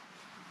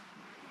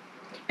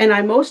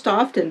I most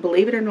often,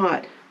 believe it or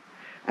not,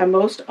 I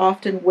most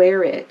often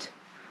wear it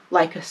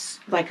like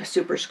a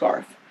super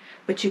scarf.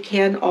 But you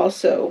can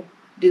also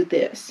do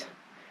this.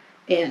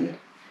 And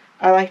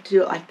I like to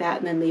do it like that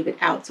and then leave it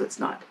out so it's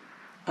not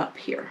up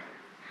here.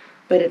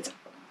 But it's,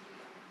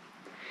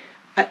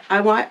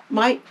 I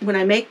might, when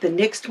I make the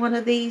next one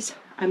of these,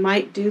 I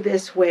might do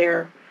this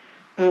where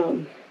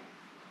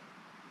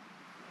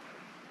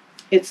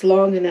it's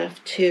long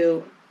enough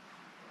to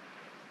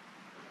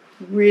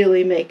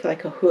really make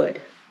like a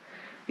hood,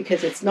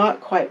 because it's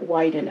not quite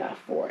wide enough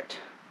for it.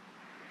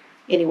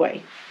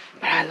 Anyway,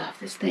 but I love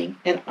this thing.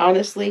 And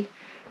honestly,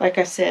 like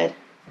I said,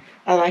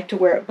 I like to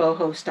wear it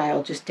boho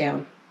style, just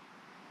down.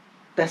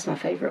 That's my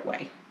favorite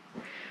way.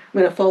 I'm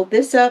going to fold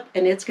this up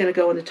and it's going to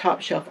go in the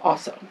top shelf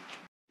also.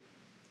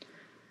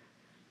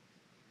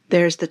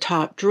 There's the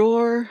top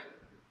drawer.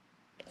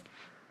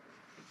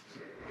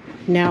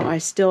 Now I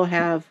still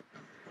have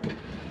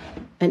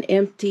an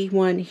empty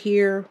one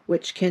here,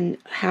 which can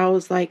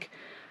house like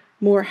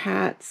more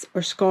hats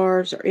or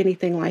scarves or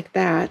anything like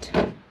that.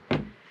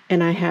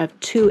 And I have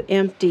 2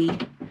 empty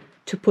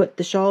to put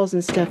the shawls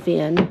and stuff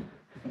in.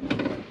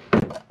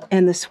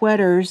 And the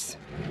sweaters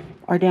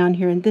are down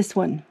here in this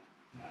one.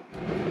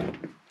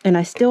 And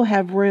I still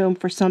have room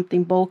for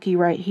something bulky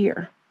right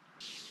here.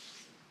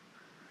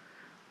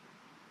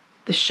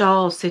 The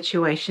shawl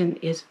situation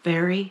is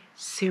very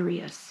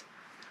serious.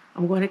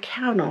 I'm going to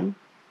count them.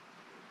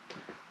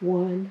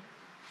 1,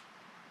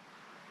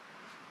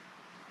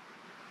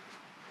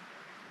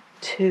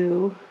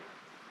 2,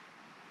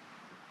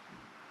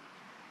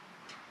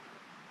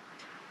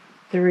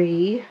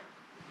 3,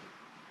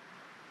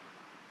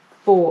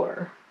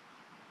 4,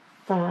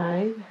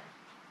 5,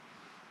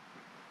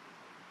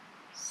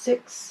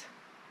 6,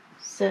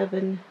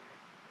 7,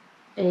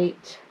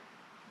 8,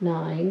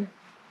 9,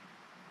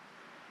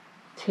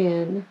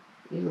 10,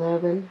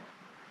 11,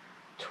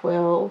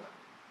 12.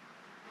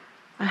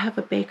 I have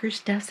a baker's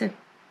dozen.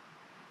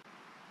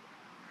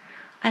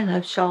 I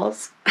love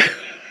shawls.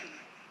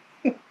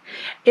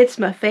 It's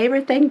my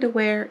favorite thing to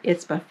wear.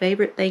 It's my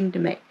favorite thing to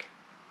make.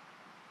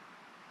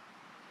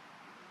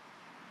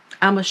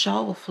 I'm a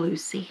shawl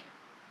floozie.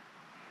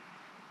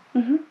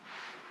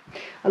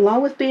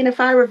 Along with being a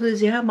fiber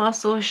floozie, I'm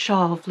also a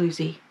shawl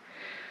floozie.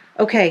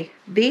 Okay,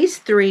 these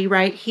 3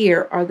 right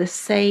here are the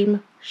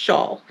same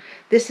shawl.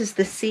 This is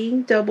the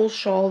seam double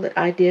shawl that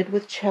I did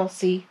with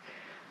Chelsea.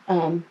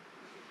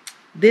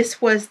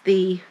 This was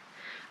the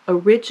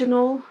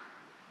original,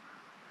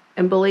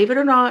 and believe it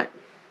or not,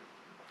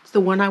 it's the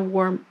one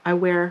I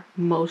wear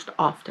most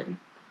often.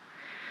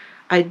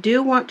 I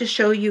do want to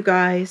show you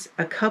guys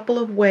a couple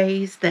of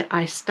ways that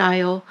I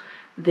style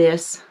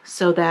this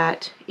so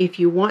that if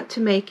you want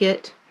to make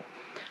it,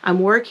 I'm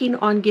working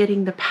on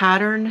getting the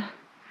pattern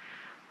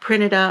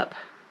printed up.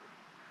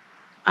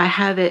 I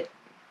have it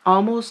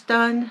almost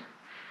done,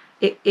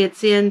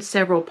 It's in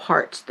several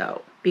parts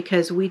though,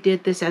 because we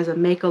did this as a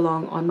make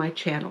along on my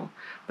channel.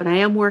 But I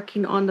am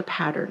working on the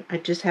pattern. I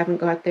just haven't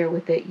got there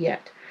with it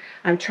yet.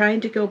 I'm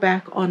trying to go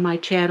back on my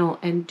channel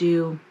and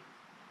do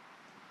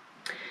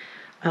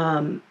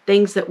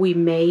things that we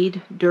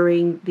made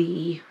during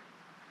the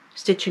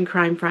Stitch and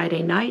Crime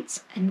Friday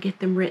nights and get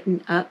them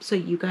written up so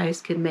you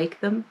guys can make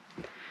them.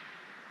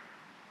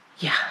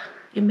 Yeah,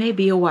 it may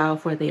be a while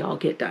before they all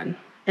get done.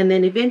 And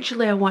then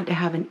eventually I want to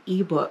have an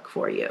ebook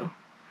for you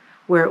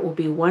where it will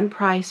be one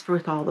price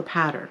with all the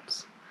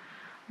patterns.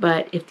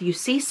 But if you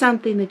see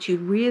something that you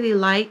really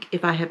like,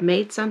 if I have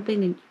made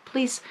something, and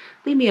please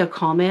leave me a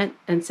comment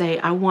and say,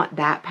 I want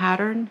that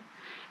pattern,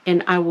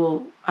 and I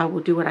will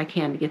do what I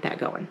can to get that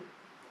going.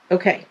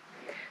 Okay,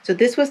 so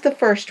this was the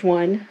first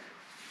one.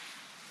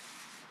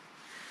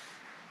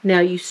 Now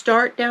you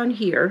start down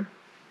here,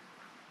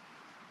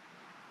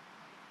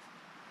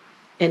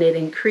 and it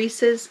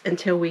increases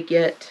until we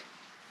get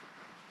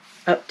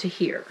up to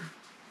here.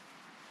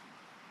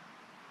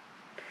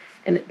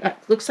 And it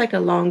looks like a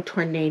long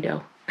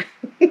tornado.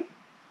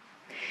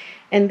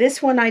 And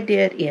this one I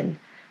did in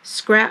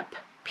scrap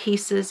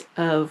pieces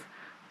of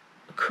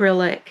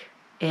acrylic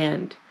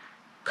and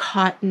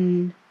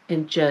cotton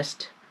and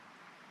just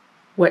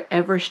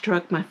whatever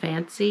struck my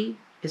fancy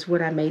is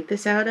what I made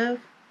this out of.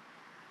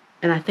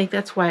 And I think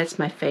that's why it's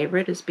my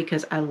favorite, is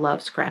because I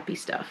love scrappy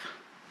stuff.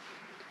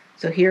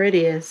 So here it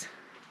is.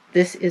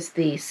 This is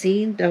the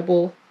seam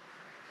double.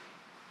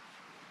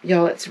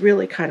 Y'all, it's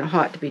really kind of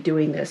hot to be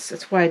doing this.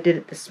 That's why I did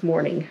it this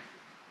morning.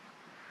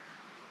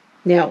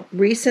 Now,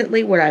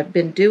 recently what I've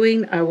been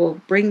doing, I will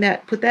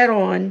put that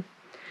on,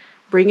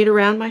 bring it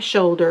around my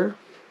shoulder.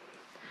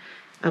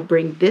 I'll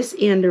bring this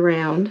end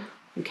around,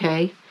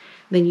 okay?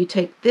 Then you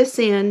take this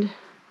end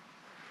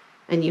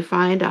and you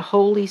find a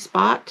holy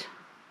spot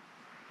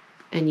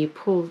and you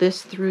pull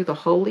this through the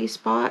holy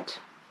spot.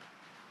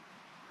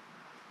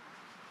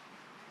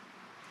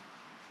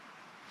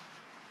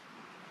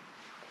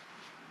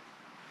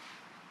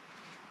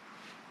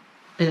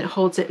 And it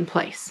holds it in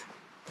place.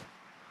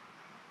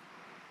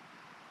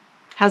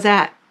 How's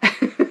that?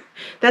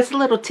 That's a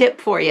little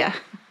tip for you.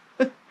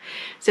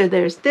 So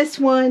there's this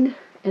one,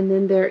 and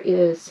then there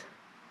is,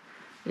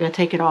 I'm going to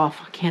take it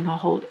off. I cannot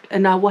hold it.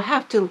 And I will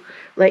have to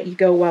let you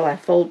go while I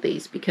fold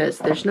these, because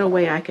there's no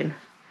way I can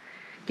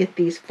get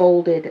these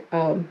folded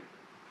on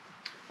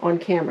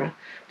camera.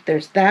 But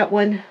there's that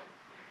one.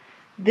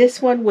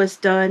 This one was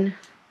done,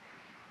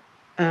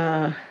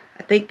 I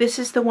think this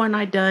is the one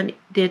I done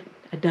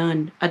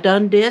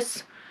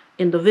this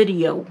in the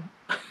video.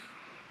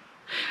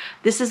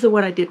 This is the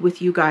one I did with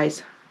you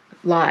guys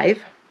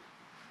live.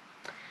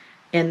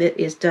 And it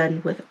is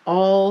done with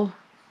all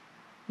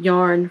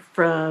yarn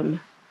from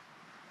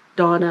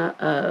Donna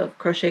of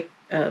Crochet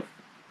of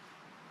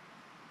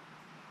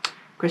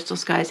Crystal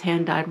Skies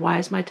Hand Dyed. Why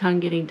is my tongue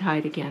getting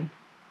tied again?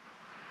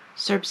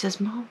 Serb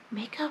says, Mom,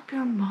 make up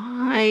your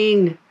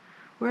mind.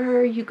 Where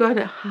are you going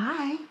to?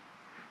 Hi.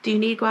 Do you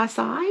need to go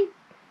outside?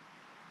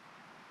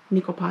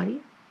 Nickel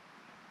potty?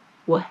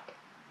 What?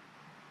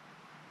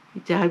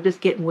 I'm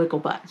just getting wiggle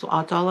butt. So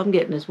that's all I'm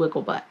getting is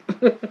wiggle butt.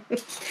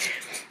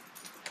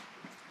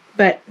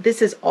 But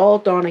this is all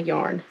Donna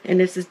yarn. And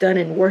this is done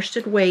in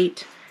worsted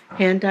weight,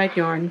 hand-dyed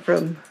yarn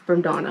from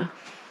Donna.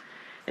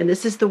 And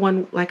this is the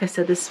one, like I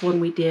said, this one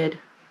we did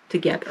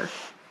together.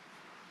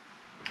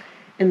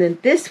 And then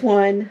this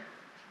one,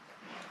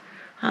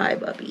 hi,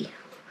 Bubby.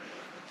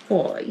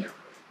 Boy.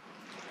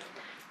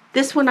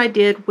 This one I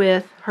did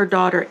with her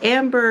daughter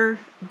Amber,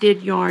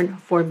 did yarn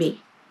for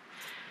me.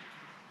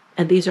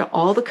 And these are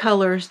all the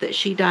colors that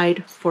she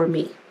dyed for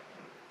me.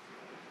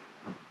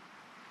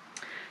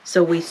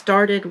 So we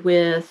started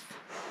with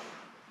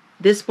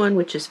this one,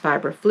 which is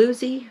Fiber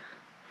Floozie.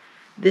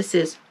 This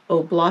is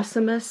Oh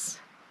Blossomus.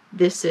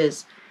 This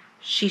is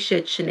She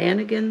Shed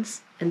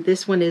Shenanigans. And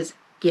this one is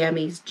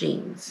Gammy's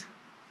Jeans.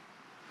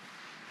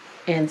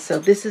 And so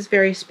this is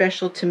very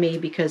special to me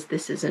because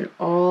this is in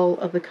all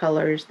of the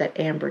colors that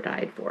Amber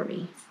dyed for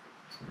me.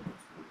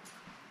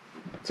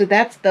 So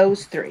that's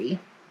those three.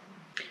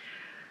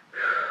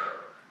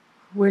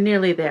 We're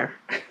nearly there.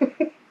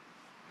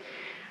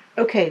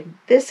 Okay,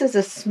 this is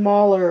a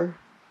smaller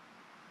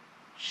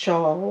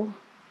shawl.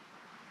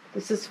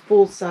 This is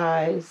full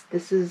size.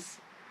 This is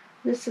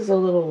a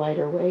little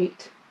lighter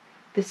weight.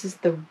 This is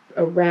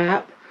a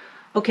wrap.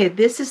 Okay,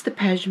 this is the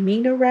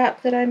pashmina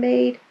wrap that I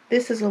made.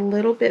 This is a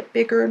little bit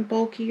bigger and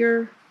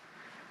bulkier.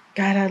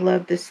 God, I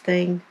love this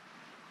thing.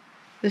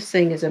 This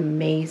thing is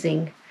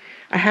amazing.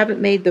 I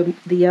haven't made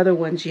the other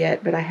ones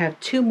yet, but I have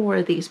 2 more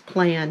of these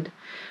planned.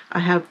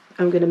 I'm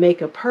going to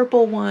make a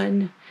purple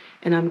one,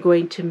 and I'm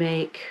going to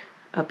make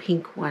a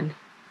pink one.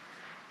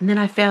 And then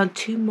I found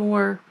 2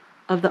 more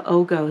of the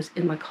Ogos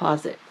in my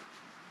closet.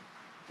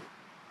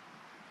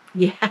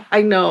 Yeah,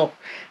 I know.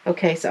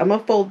 Okay, so I'm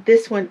going to fold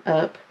this one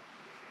up,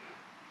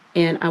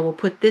 and I will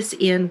put this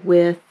in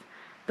with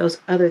those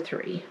other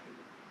 3.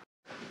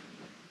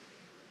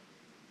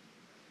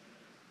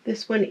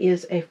 This one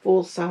is a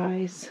full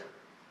size.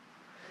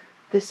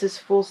 This is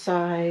full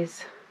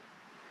size.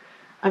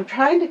 I'm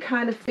trying to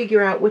kind of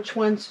figure out which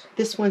ones.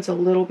 This one's a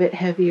little bit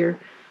heavier.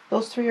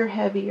 Those three are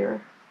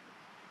heavier.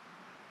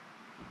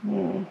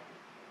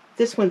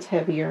 This one's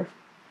heavier.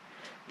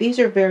 These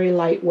are very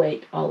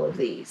lightweight, all of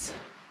these.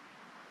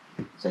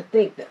 So I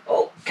think that,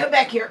 oh, come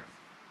back here.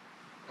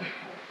 I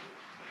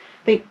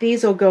think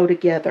these will go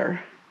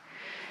together.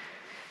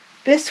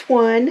 This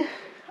one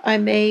I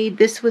made,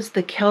 this was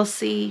the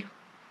Kelsey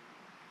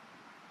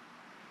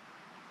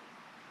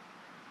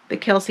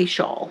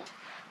shawl.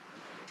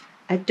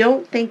 I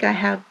don't think I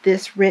have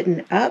this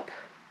written up.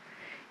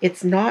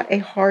 It's not a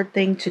hard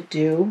thing to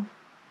do.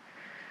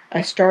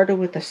 I started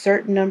with a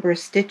certain number of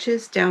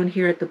stitches down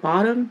here at the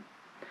bottom,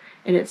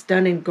 and it's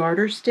done in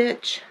garter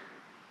stitch.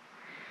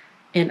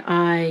 And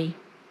I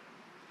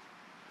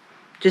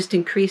just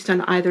increased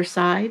on either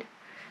side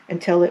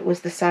until it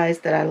was the size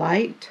that I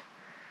liked.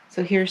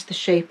 So here's the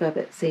shape of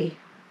it, see?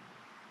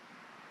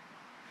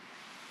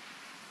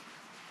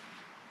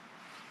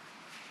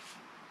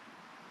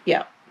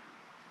 Yeah.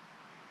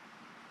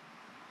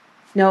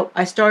 No,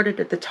 I started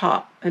at the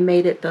top. I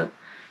made it the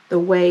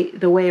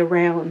way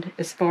around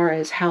as far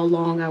as how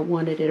long I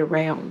wanted it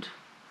around.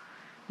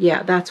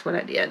 Yeah, that's what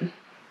I did.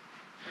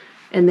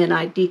 And then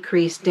I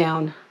decreased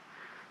down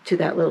to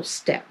that little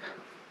step.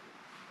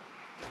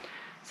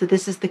 So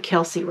this is the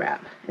Kelsey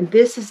wrap. And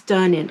this is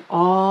done in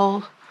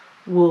all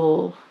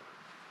wool.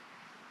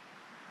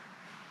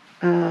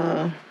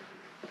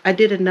 I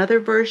did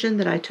another version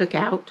that I took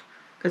out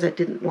because I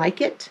didn't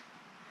like it.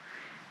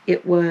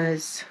 It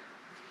was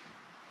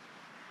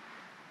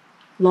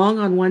long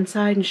on one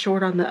side and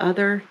short on the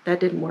other. That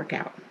didn't work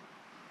out.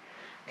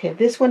 Okay,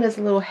 this one is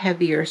a little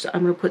heavier, so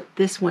I'm going to put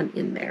this one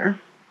in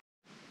there.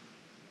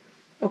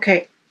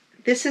 Okay,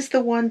 this is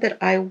the one that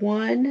I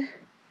won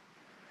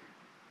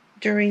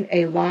during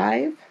a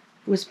live.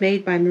 It was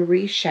made by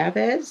Marie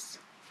Chavez.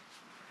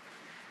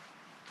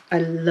 I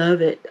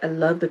love it. I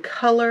love the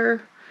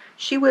color.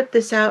 She whipped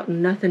this out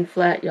in nothing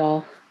flat,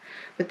 y'all.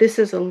 But this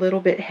is a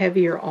little bit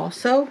heavier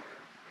also.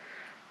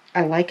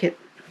 I like it,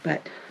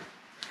 but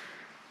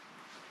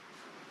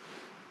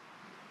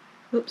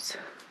oops.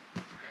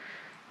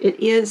 It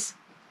is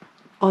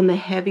on the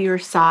heavier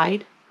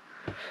side.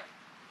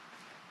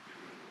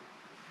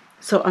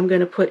 So I'm going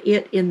to put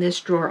it in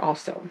this drawer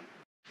also.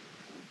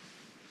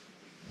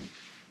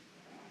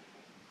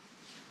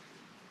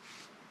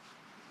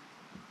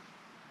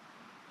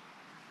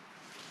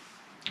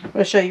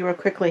 I'll show you real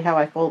quickly how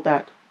I fold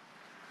that.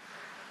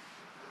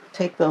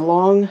 Take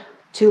the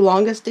two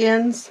longest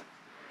ends,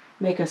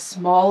 make a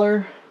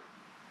smaller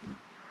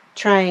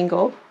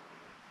triangle.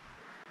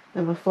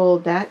 Then we'll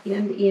fold that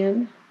end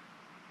in.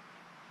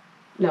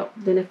 No,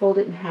 then I fold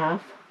it in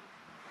half.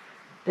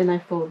 Then I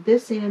fold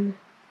this in.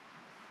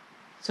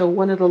 So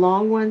one of the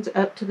long ones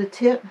up to the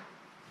tip,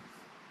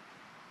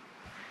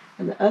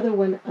 and the other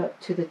one up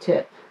to the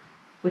tip,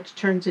 which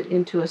turns it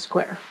into a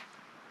square.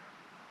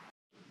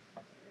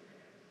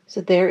 So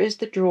there is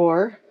the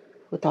drawer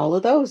with all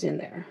of those in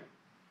there.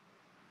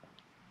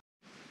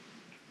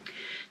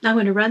 Now I'm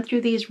going to run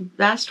through these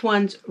last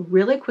ones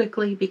really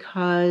quickly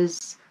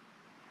because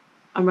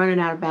I'm running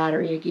out of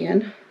battery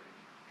again.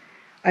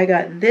 I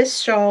got this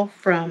shawl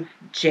from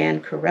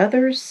Jan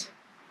Carruthers.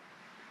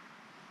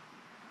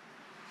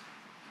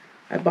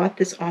 I bought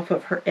this off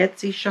of her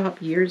Etsy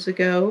shop years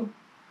ago.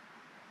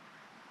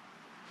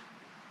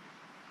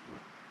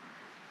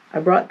 I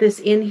brought this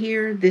in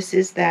here. This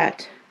is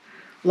that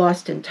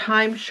Lost in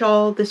Time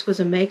shawl. This was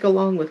a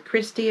make-along with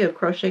Christy of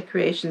Crochet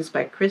Creations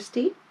by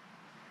Christy.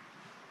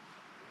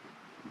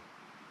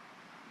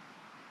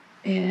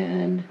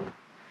 And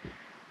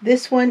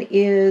this one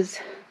is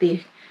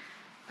the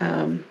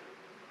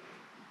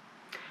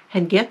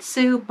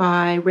Hengetsu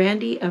by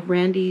Randy of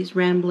Randy's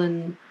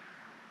Random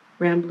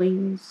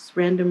Ramblings.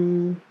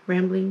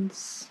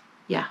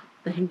 Yeah,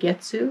 the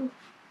Hengetsu.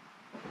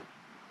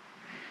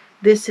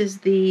 This is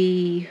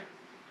the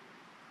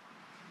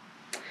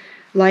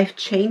Life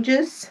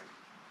Changes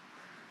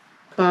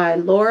by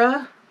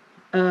Laura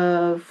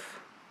of,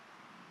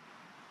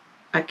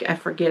 I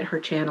forget her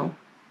channel.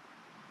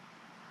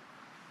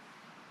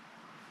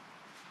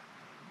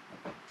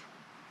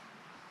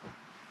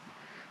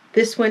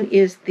 This one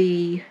is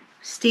the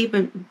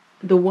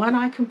the one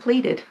I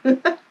completed.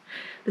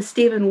 The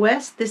Stephen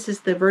West. This is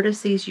the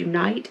Vertices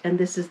Unite, and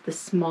this is the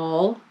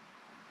small.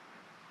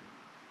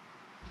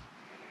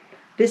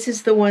 This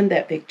is the one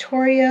that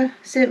Victoria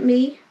sent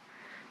me,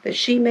 that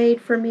she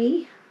made for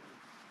me.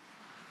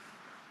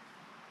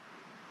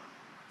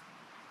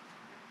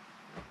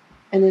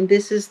 And then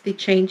this is the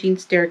Changing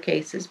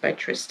Staircases by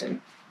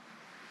Tristan.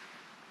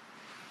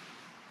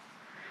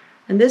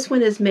 And this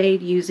one is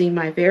made using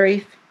my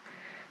very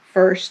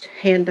first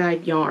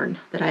hand-dyed yarn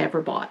that I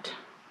ever bought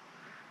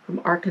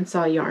from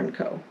Arkansas Yarn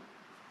Co.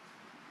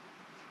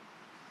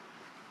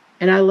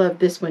 And I love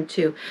this one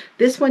too.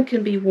 This one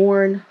can be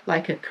worn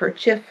like a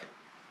kerchief.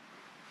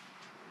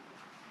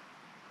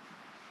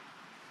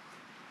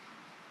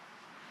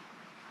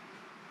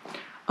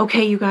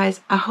 Okay, you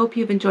guys, I hope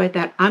you've enjoyed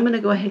that. I'm going to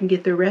go ahead and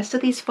get the rest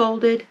of these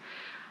folded.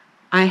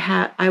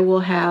 I will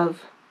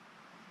have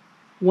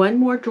one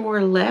more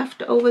drawer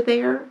left over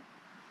there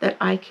that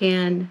I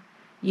can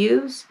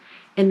use.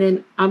 And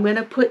then I'm going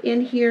to put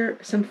in here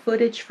some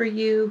footage for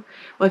you.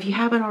 Well, if you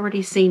haven't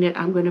already seen it,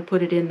 I'm going to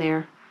put it in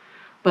there.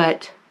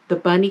 But the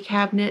bunny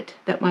cabinet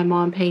that my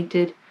mom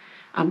painted,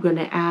 I'm going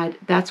to add,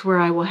 that's where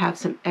I will have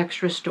some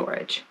extra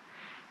storage.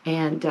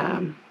 And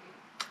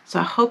so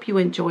I hope you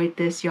enjoyed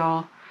this,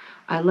 y'all.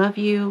 I love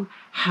you.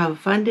 Have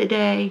fun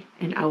today,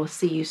 and I will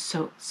see you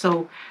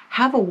so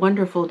have a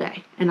wonderful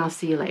day, and I'll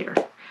see you later.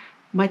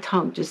 My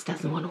tongue just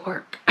doesn't want to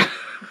work.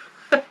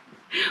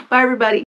 Bye, everybody.